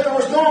 if there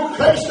was no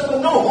Christ, there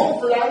was no hope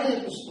for any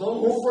of us. No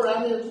hope for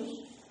any of us.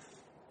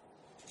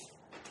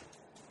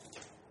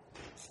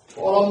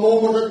 What a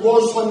moment it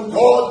was when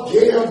God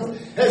gave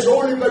his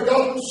only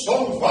begotten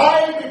Son.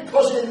 Why?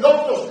 Because he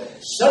loved us.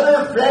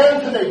 Sinner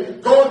friend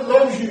tonight, God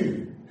loves you.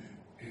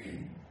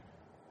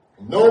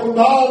 No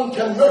man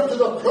can look to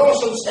the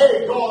cross and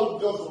say,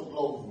 God doesn't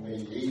love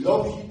me. He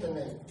loves you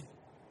tonight.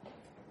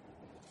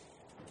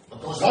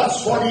 Because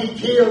that's what he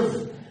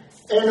gave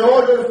in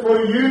order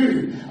for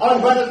you.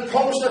 And when it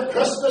comes to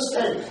Christmas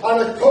time,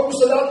 and it comes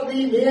to that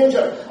wee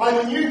manger, and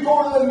when you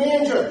go to the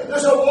manger,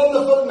 there's a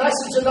wonderful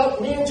message in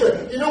that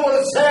manger. You know what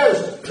it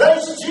says?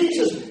 Christ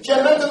Jesus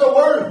came into the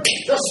world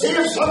to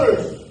save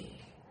sinners.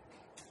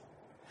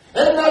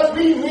 In that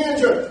wee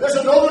manger, there's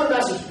another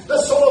message.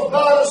 The Son of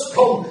Man has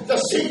come to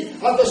seek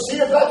and to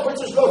save that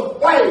which is lost.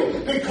 Why?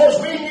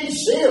 Because we need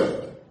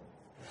saved.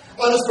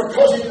 And it's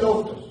because he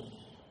loved us.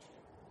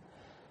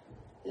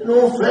 You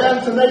know,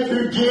 friend, tonight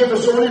who gave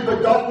his only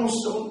begotten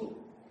Son.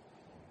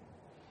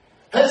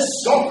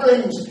 His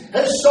sufferings,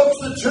 his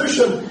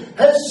substitution,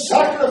 his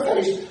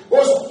sacrifice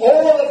was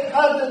all it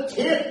had to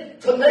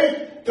take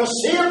tonight to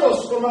save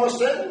us from our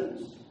sins.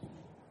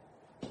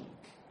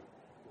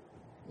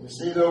 You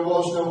see, there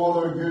was no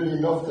other good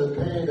enough to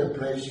pay the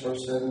price for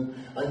sin.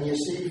 And you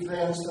see,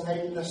 friends,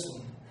 tonight,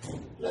 listen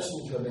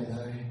to me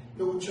now.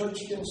 No church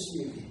can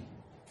save you.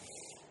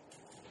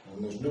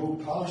 And there's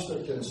no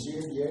pastor can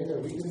save you either.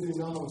 We can do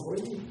nothing for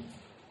you.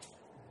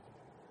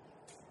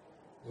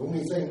 The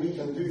only thing we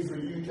can do for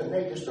you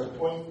tonight is to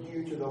point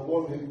you to the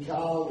one who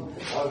can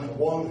and the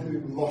one who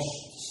must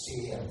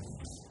save.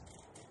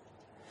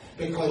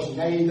 Because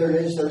neither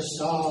is there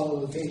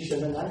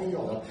salvation in any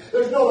other.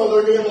 There's no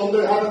other name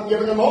under heaven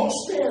given amongst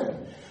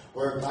men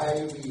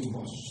whereby we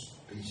must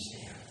be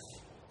saved.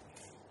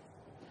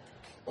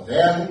 But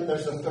then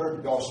there's the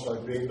third gospel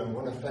great, and I'm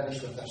going to finish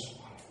with this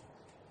one.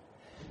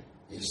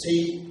 You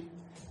see,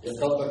 you've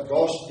got the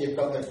gospel, you've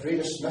got the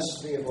greatest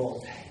mystery of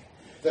all time.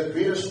 The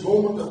greatest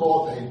moment of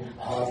all time.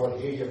 But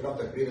here you've got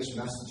the greatest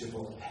message of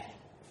all time.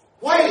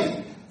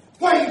 Why?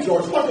 Why,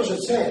 George? What does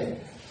it say?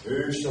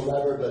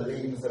 Whosoever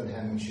believeth in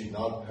him should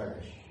not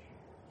perish,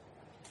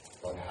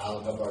 but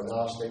have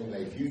everlasting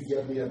life. You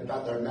give me a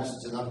better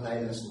message than that, and I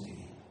listen to you.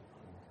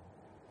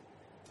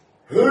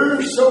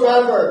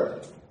 Whosoever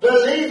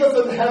believeth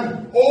in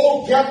him.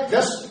 Oh, get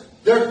this.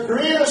 The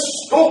greatest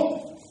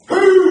scope.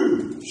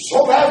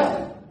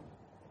 Whosoever.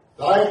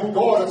 Thy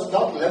God, it's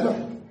not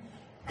limited.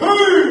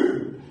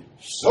 Whosoever.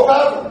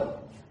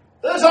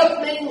 Does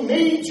that mean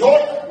me,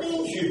 George? It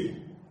means you.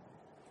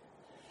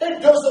 It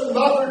doesn't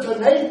matter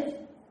tonight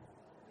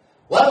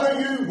whether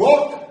you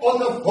walk on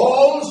the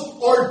falls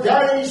or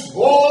Derry's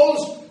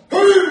walls.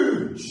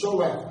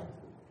 Whosoever.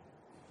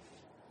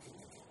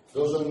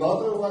 Doesn't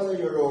matter whether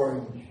you're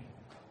orange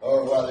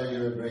or whether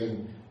you're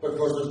green,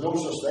 because there's no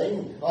such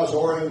thing as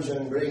orange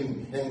and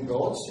green in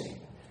God's sight.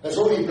 There's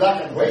only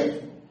black and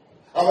white.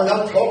 And we're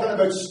not talking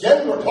about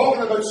skin, we're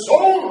talking about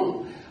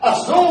soul.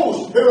 As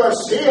those who are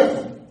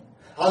saved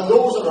and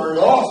those that are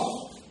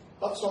lost.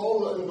 That's all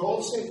that in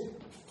God's sight.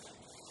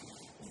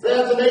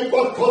 Friend, tonight,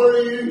 what colour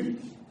are you?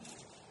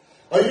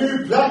 Are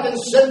you black and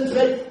sin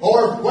tonight,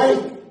 or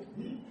white?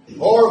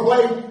 Or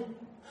white?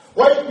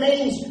 White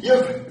means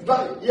you've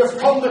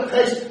come to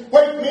Christ.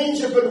 White means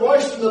you've been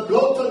washed in the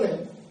blood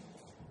tonight.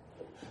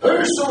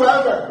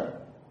 Whosoever.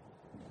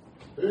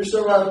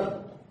 Whosoever.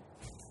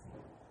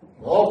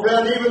 Oh,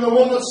 friend, even the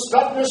one that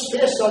spat in his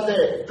face that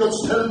day could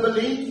still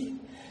believe.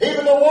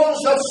 Even the ones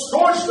that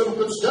scourged him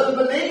could still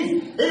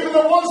believe. Even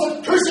the ones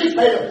that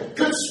crucified him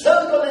could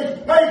still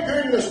believe. My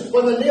goodness,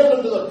 when they nailed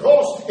him to the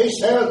cross, he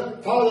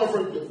said, Father,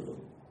 forgive them.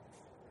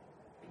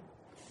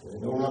 They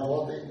know not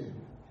what they do.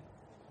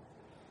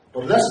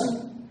 But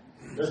listen,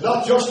 there's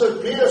not just the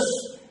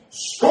greatest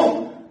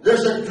scope,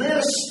 there's the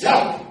greatest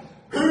step.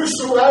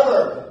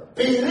 Whosoever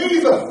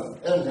believeth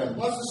in him.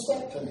 What's the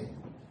step to me?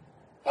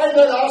 I'm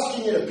not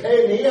asking you to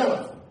pay me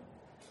anything.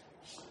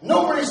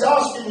 Nobody's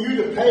asking you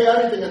to pay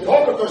anything at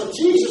all, because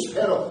Jesus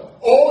paid it.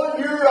 All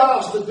you're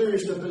asked to do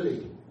is to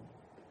believe.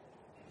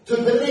 To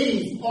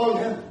believe on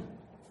him.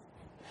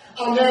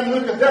 And then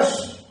look at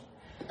this.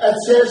 It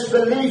says,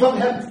 believe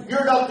on him.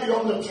 You're not the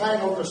one to try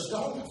and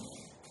understand it.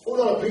 A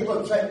lot of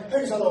people say, how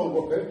does that all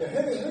work out?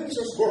 How does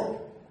this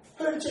work?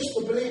 How just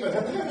to believe in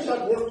him? How does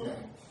that work now?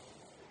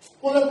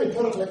 Well, let me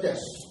put it like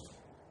this.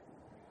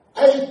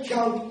 I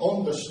can't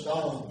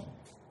understand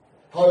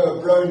how a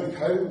brown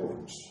cow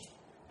works.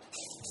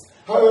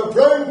 How a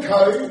brown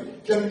cow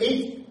can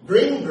eat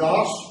green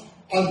grass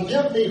and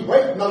give me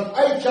white milk.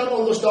 I can't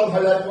understand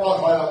how that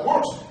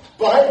works.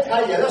 But I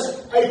tell you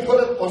this, I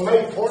put it on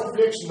my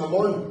cornflakes in the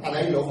morning and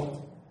I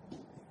love it.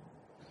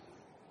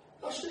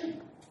 That's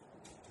it.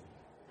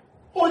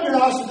 All you're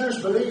asked to do is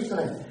believe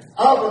tonight.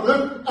 But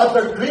look at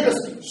the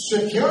greatest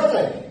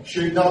security.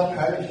 Should not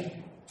perish.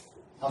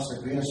 That's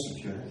the greatest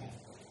security.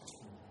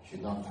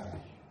 Should not perish.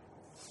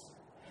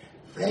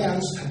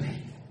 Friends,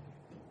 tonight,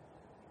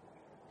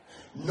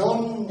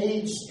 none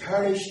needs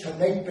perish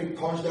tonight,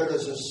 because there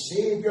is a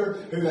Saviour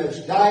who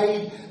has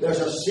died. There's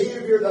a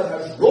Saviour that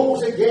has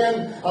rose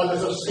again, and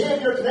there's a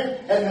Saviour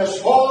tonight in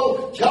this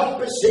hall. Can't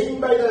be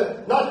seen by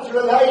the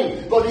natural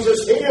eye, but He's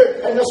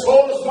here in this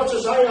hall as much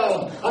as I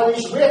am, and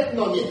He's waiting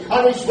on you,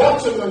 and He's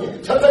watching on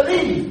you to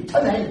believe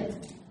tonight.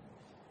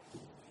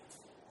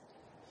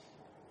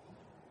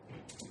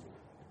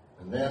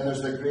 And then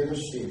there's the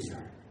greatest Saviour,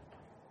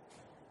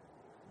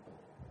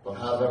 but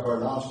have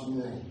everlasting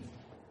life.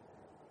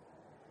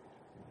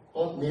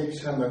 What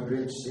makes him a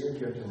great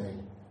Saviour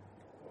tonight?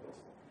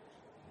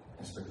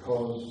 It's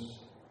because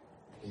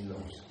he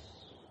loves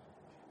us.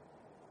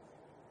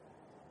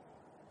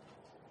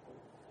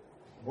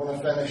 I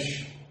want to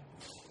finish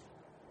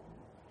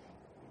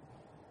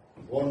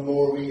one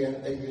more wee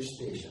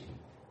illustration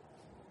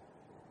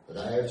that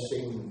I have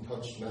seen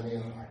touch many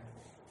a heart.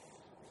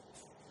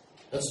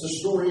 It's the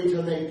story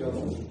tonight of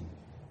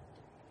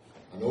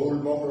an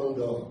old mongrel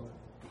dog.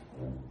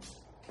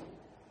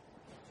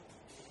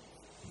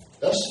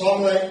 This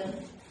family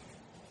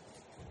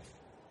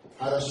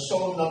had a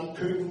son that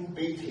couldn't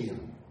be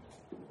tamed.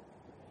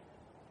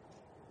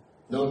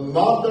 No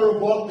matter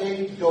what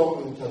they'd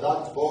done to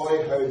that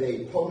boy, how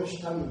they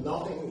punished him,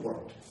 nothing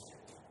worked.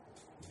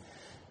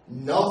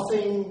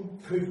 Nothing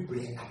could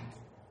break him.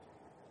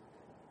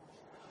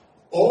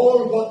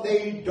 All what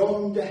they'd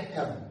done to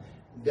him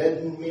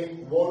didn't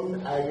make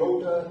one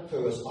iota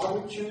to his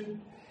attitude.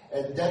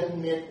 It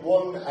didn't make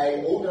one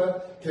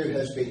iota to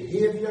his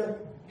behaviour.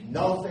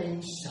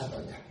 Nothing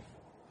settled him.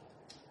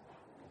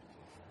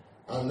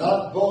 And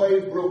that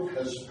boy broke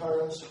his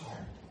parents'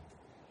 heart,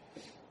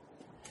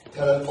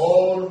 till it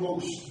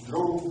almost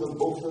drove them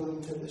both of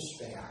them to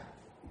despair.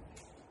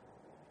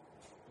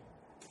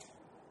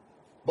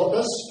 But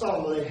this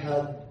family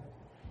had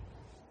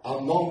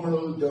a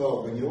mongrel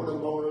dog, and you know what a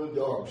mongrel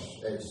dog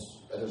is?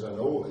 It is an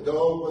old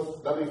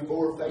dog with maybe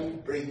 4 or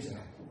 5 breeds in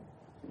it.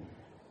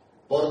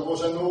 But it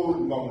was an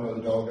old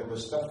mongrel dog. It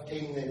was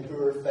 15, the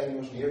poor thing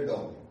was near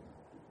done.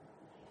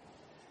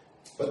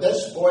 But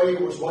this boy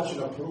was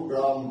watching a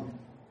programme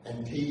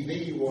on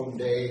TV one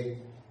day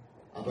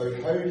about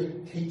how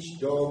to teach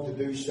dog to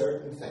do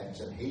certain things,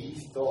 and he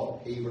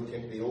thought he would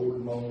take the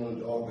old mongrel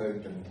dog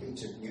out and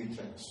teach it new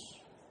tricks.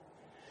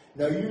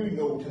 Now you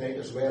know tonight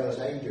as well as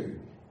I do,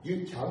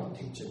 you can't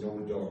teach an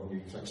old dog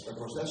new tricks,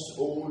 because this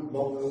old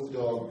mongrel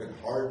dog could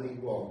hardly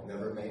walk,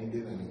 never mind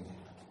do anything.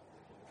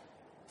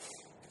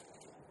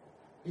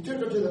 He took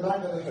her to the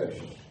back of the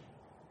house,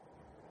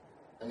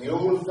 and the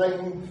old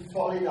thing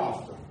followed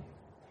after him.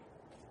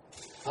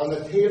 And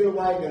the tail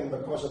wagging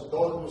because it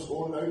thought it was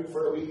going out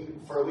for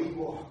a wee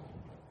walk.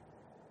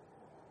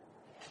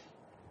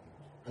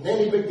 And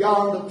then he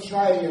began to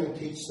try and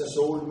teach this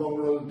old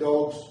mongrel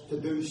dog to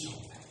do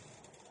something.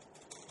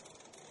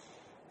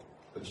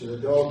 But the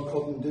dog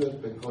couldn't do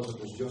it because it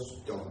was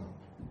just done.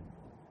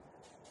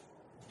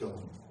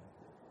 Done.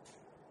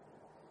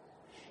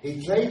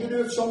 He tried to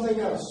do something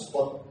else,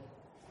 but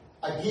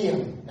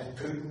again, it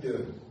couldn't do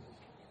it.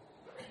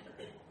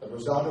 It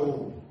was that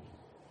old.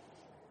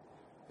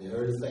 The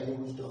other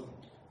thing was done.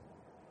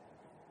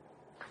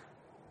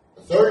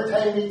 The third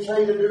time he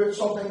tried to do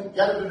it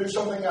get it to do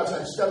something else,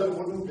 and still it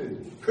wouldn't do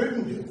it.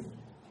 Couldn't do it.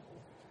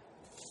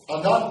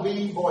 And that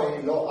wee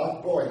boy,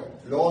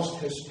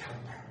 lost his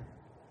temper.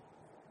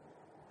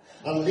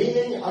 And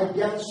leaning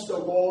against the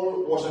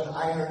wall was an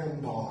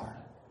iron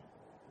bar.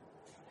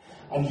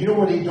 And you know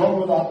what he done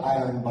with that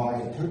iron bar?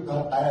 He took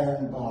that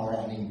iron bar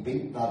and he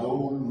beat that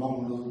old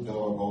mongrel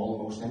dog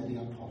almost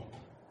into a pulp.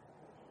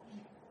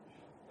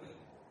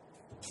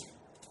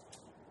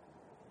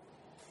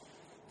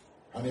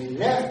 And he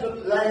left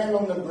it lying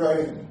on the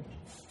ground.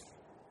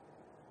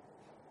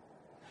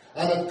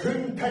 And it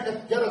couldn't get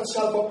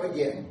itself up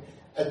again.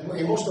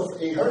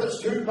 He hurt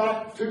its two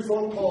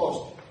front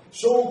paws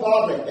so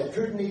badly it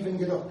couldn't even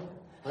get up.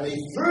 And he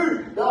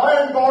threw the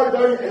iron bar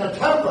down in a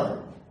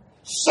temper.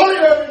 Sorry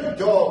out,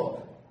 you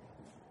dog!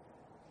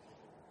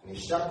 And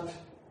he sat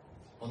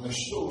on the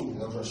stone.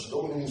 There was a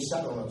stone, and he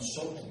sat on it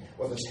sulking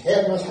with his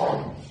head in his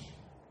hands,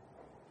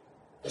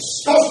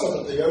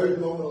 disgusted at the old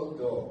mongrel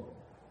dog.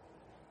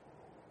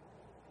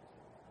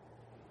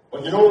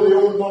 But you know, the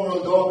old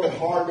mongrel dog could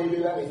hardly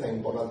do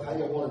anything, but I'll tell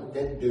you what it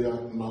did do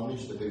and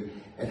managed to do.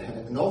 It had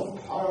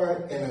enough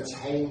power in its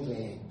hind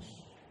legs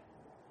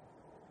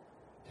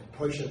to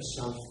push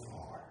itself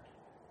forward.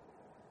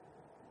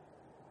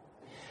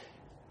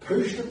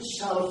 Pushed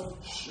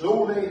itself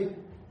slowly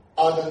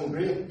and in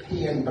great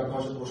pain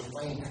because it was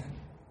whining.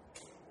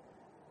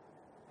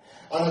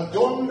 And it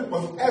done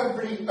with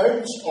every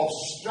ounce of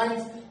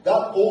strength.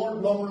 That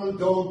old mongrel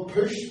dog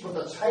pushed with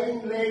its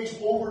hind legs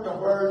over to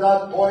where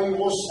that boy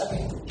was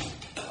sitting.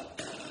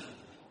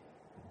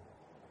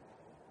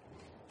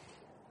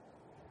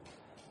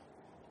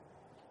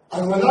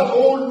 And when that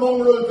old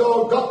mongrel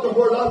dog got to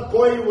where that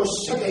boy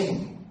was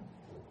sitting,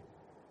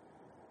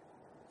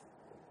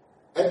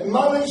 it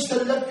managed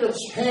to lift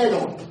its head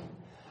up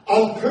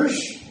and push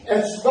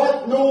its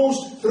fat nose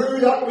through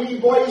that wee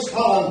boy's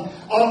hand,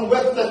 and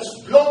with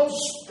its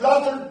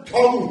blood-splattered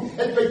tongue,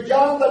 it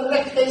began to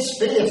lick his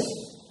face.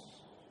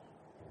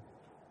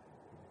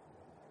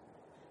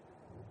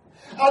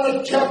 And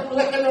it kept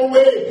licking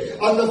away,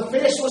 and the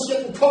face was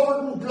getting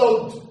covered in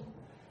blood,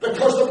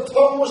 because the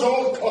tongue was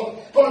all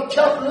cut, but it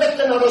kept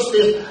licking at his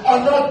face,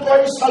 and that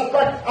boy sat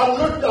back and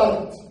looked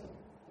at it.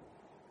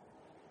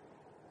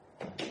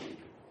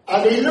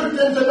 And he looked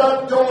into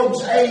that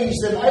dog's eyes,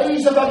 the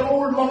eyes of that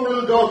old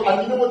mongrel dog,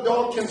 and you know a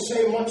dog can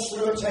say much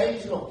through its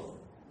eyes, look.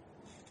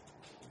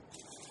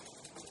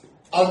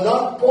 And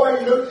that boy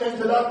looked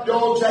into that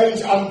dog's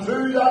eyes, and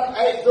through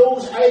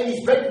those eyes,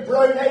 big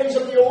brown eyes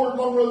of the old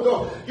mongrel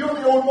dog, you know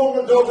the old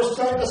mongrel dog was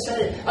trying to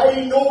say,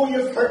 I know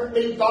you've hurt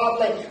me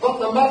badly, but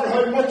no matter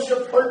how much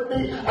you've hurt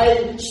me,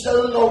 I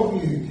still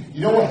love you.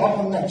 You know what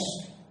happened next?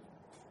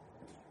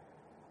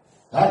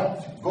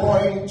 That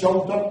boy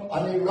jumped up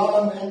and he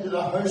ran into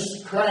the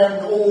house crying,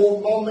 oh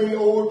mummy,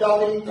 oh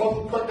daddy,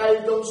 come quick,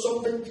 I've done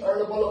something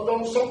terrible, I've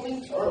done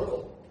something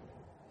terrible.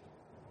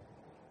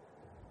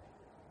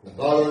 The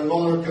father and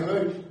mother came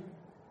out,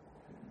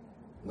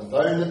 and they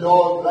found the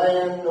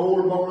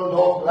old mongrel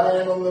dog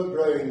lying on the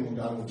ground,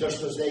 and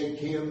just as they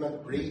came,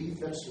 it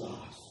breathed its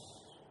last.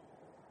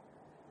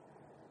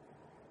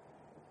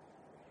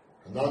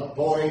 And that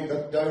boy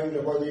got down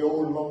to where the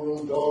old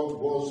mongrel dog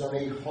was, and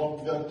he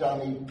hugged it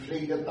and he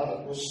pleaded that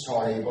it was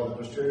sorry, but it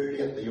was too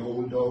late, the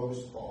old dog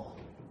was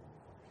gone.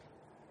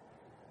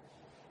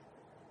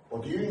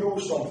 But do you know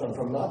something?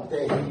 From that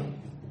day,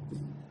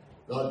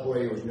 that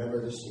boy was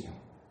never the same.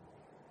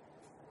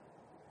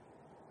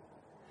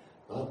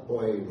 That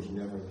boy was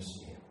never the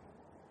same.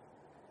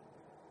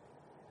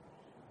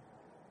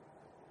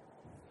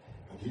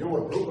 You know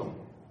what broke him?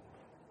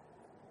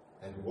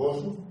 It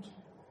wasn't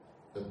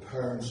the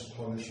parents'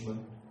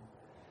 punishment.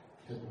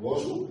 It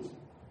wasn't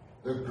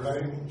the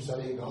grounds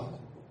that he got.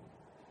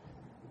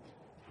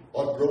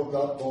 What broke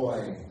that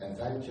boy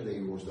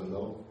eventually was the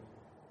love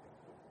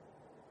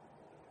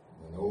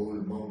of an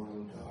old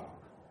mongrel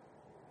dog.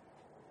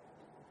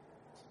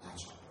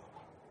 That's what broke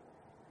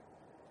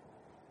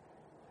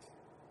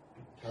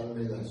him. Tell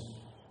me this.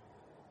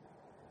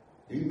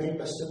 You may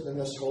be sitting in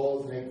this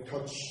hall tonight,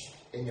 touched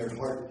in your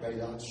heart by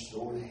that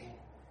story.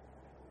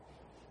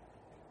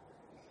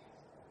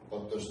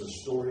 But does the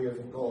story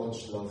of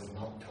God's love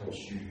not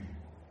touch you?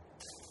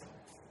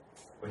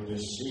 When you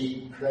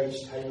see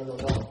Christ hanging on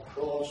that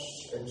cross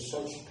in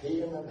such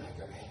pain and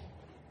agony,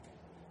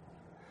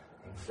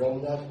 and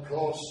from that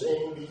cross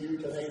saying to you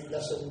tonight,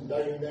 listen,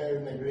 down there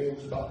in the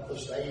Graves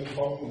Baptist, I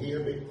hung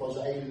here because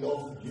I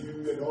loved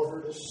you in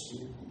order to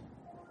save you.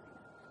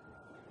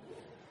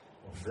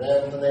 And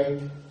friend,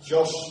 tonight,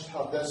 just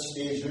have this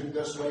stage look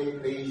this way,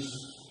 please.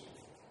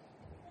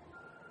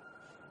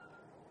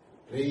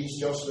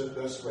 Please just look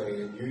this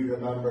way, and you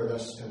remember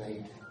this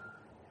tonight.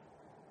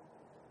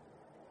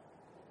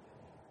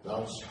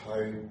 That's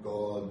how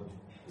God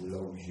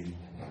loves you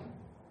tonight.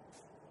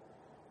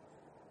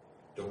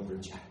 Don't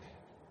reject it.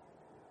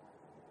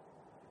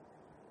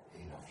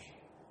 He loves you.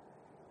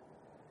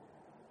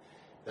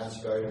 That's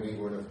very wee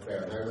word of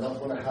prayer. Now, we're not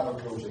going to have a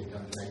closing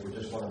time tonight. We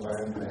just want to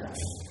bow in prayer.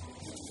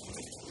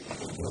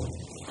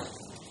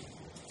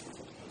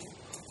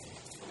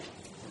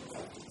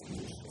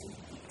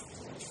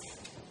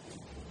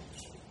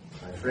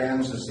 My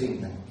friends, this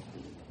evening,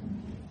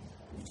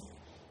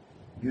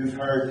 you've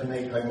heard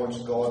tonight how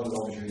much God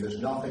loves you. There's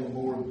nothing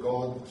more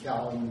God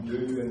can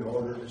do in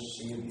order to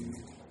save you.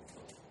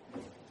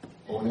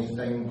 Only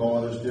thing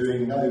God is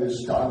doing now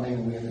is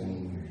standing waiting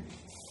in you.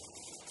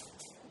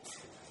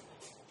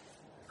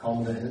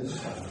 Come to His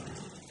Son.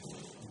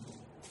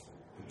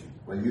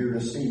 Will you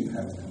receive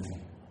Him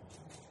tonight?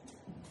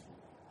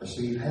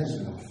 Receive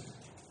His love.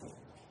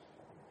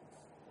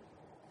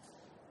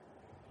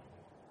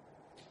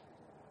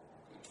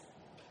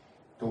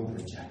 Don't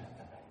reject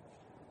it.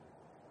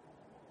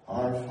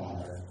 Our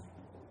Father,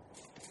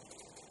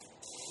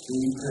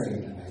 we pray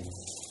tonight,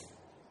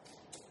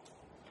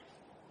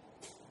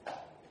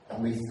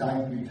 and we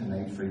thank you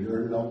tonight for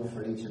your love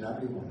for each and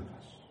every one of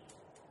us.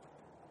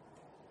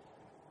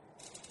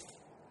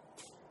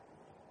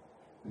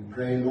 We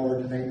pray,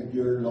 Lord, tonight that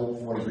your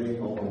love will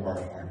break all of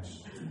our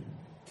hearts,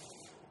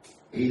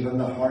 even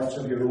the hearts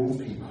of your own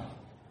people,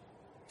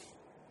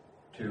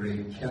 to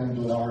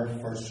rekindle our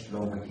first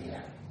love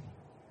again.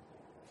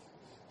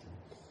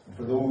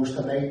 For those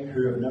tonight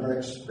who have never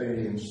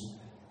experienced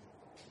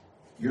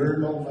your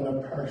love in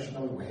a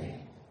personal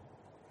way,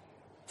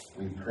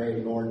 we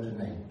pray, Lord,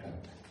 tonight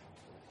that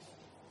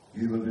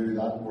you will do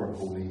that work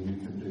only you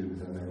can do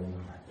within their own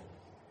heart.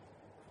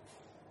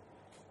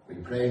 We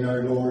pray now,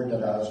 Lord,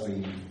 that as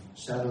we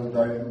settle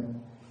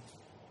down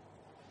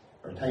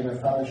our time of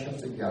fellowship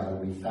together,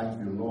 we thank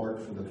you, Lord,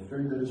 for the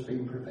food that has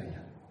been provided.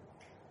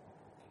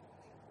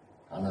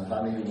 And if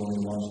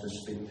anyone wants to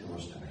speak to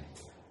us tonight,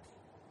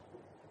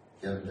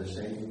 give the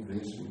same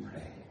grace, we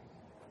pray.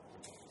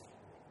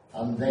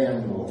 And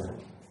then, Lord,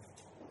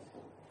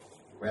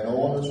 when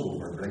all is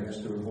over, bring us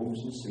to our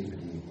homes in safety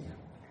again.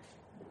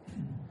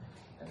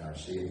 In our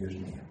Saviour's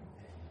name.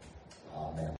 Amen.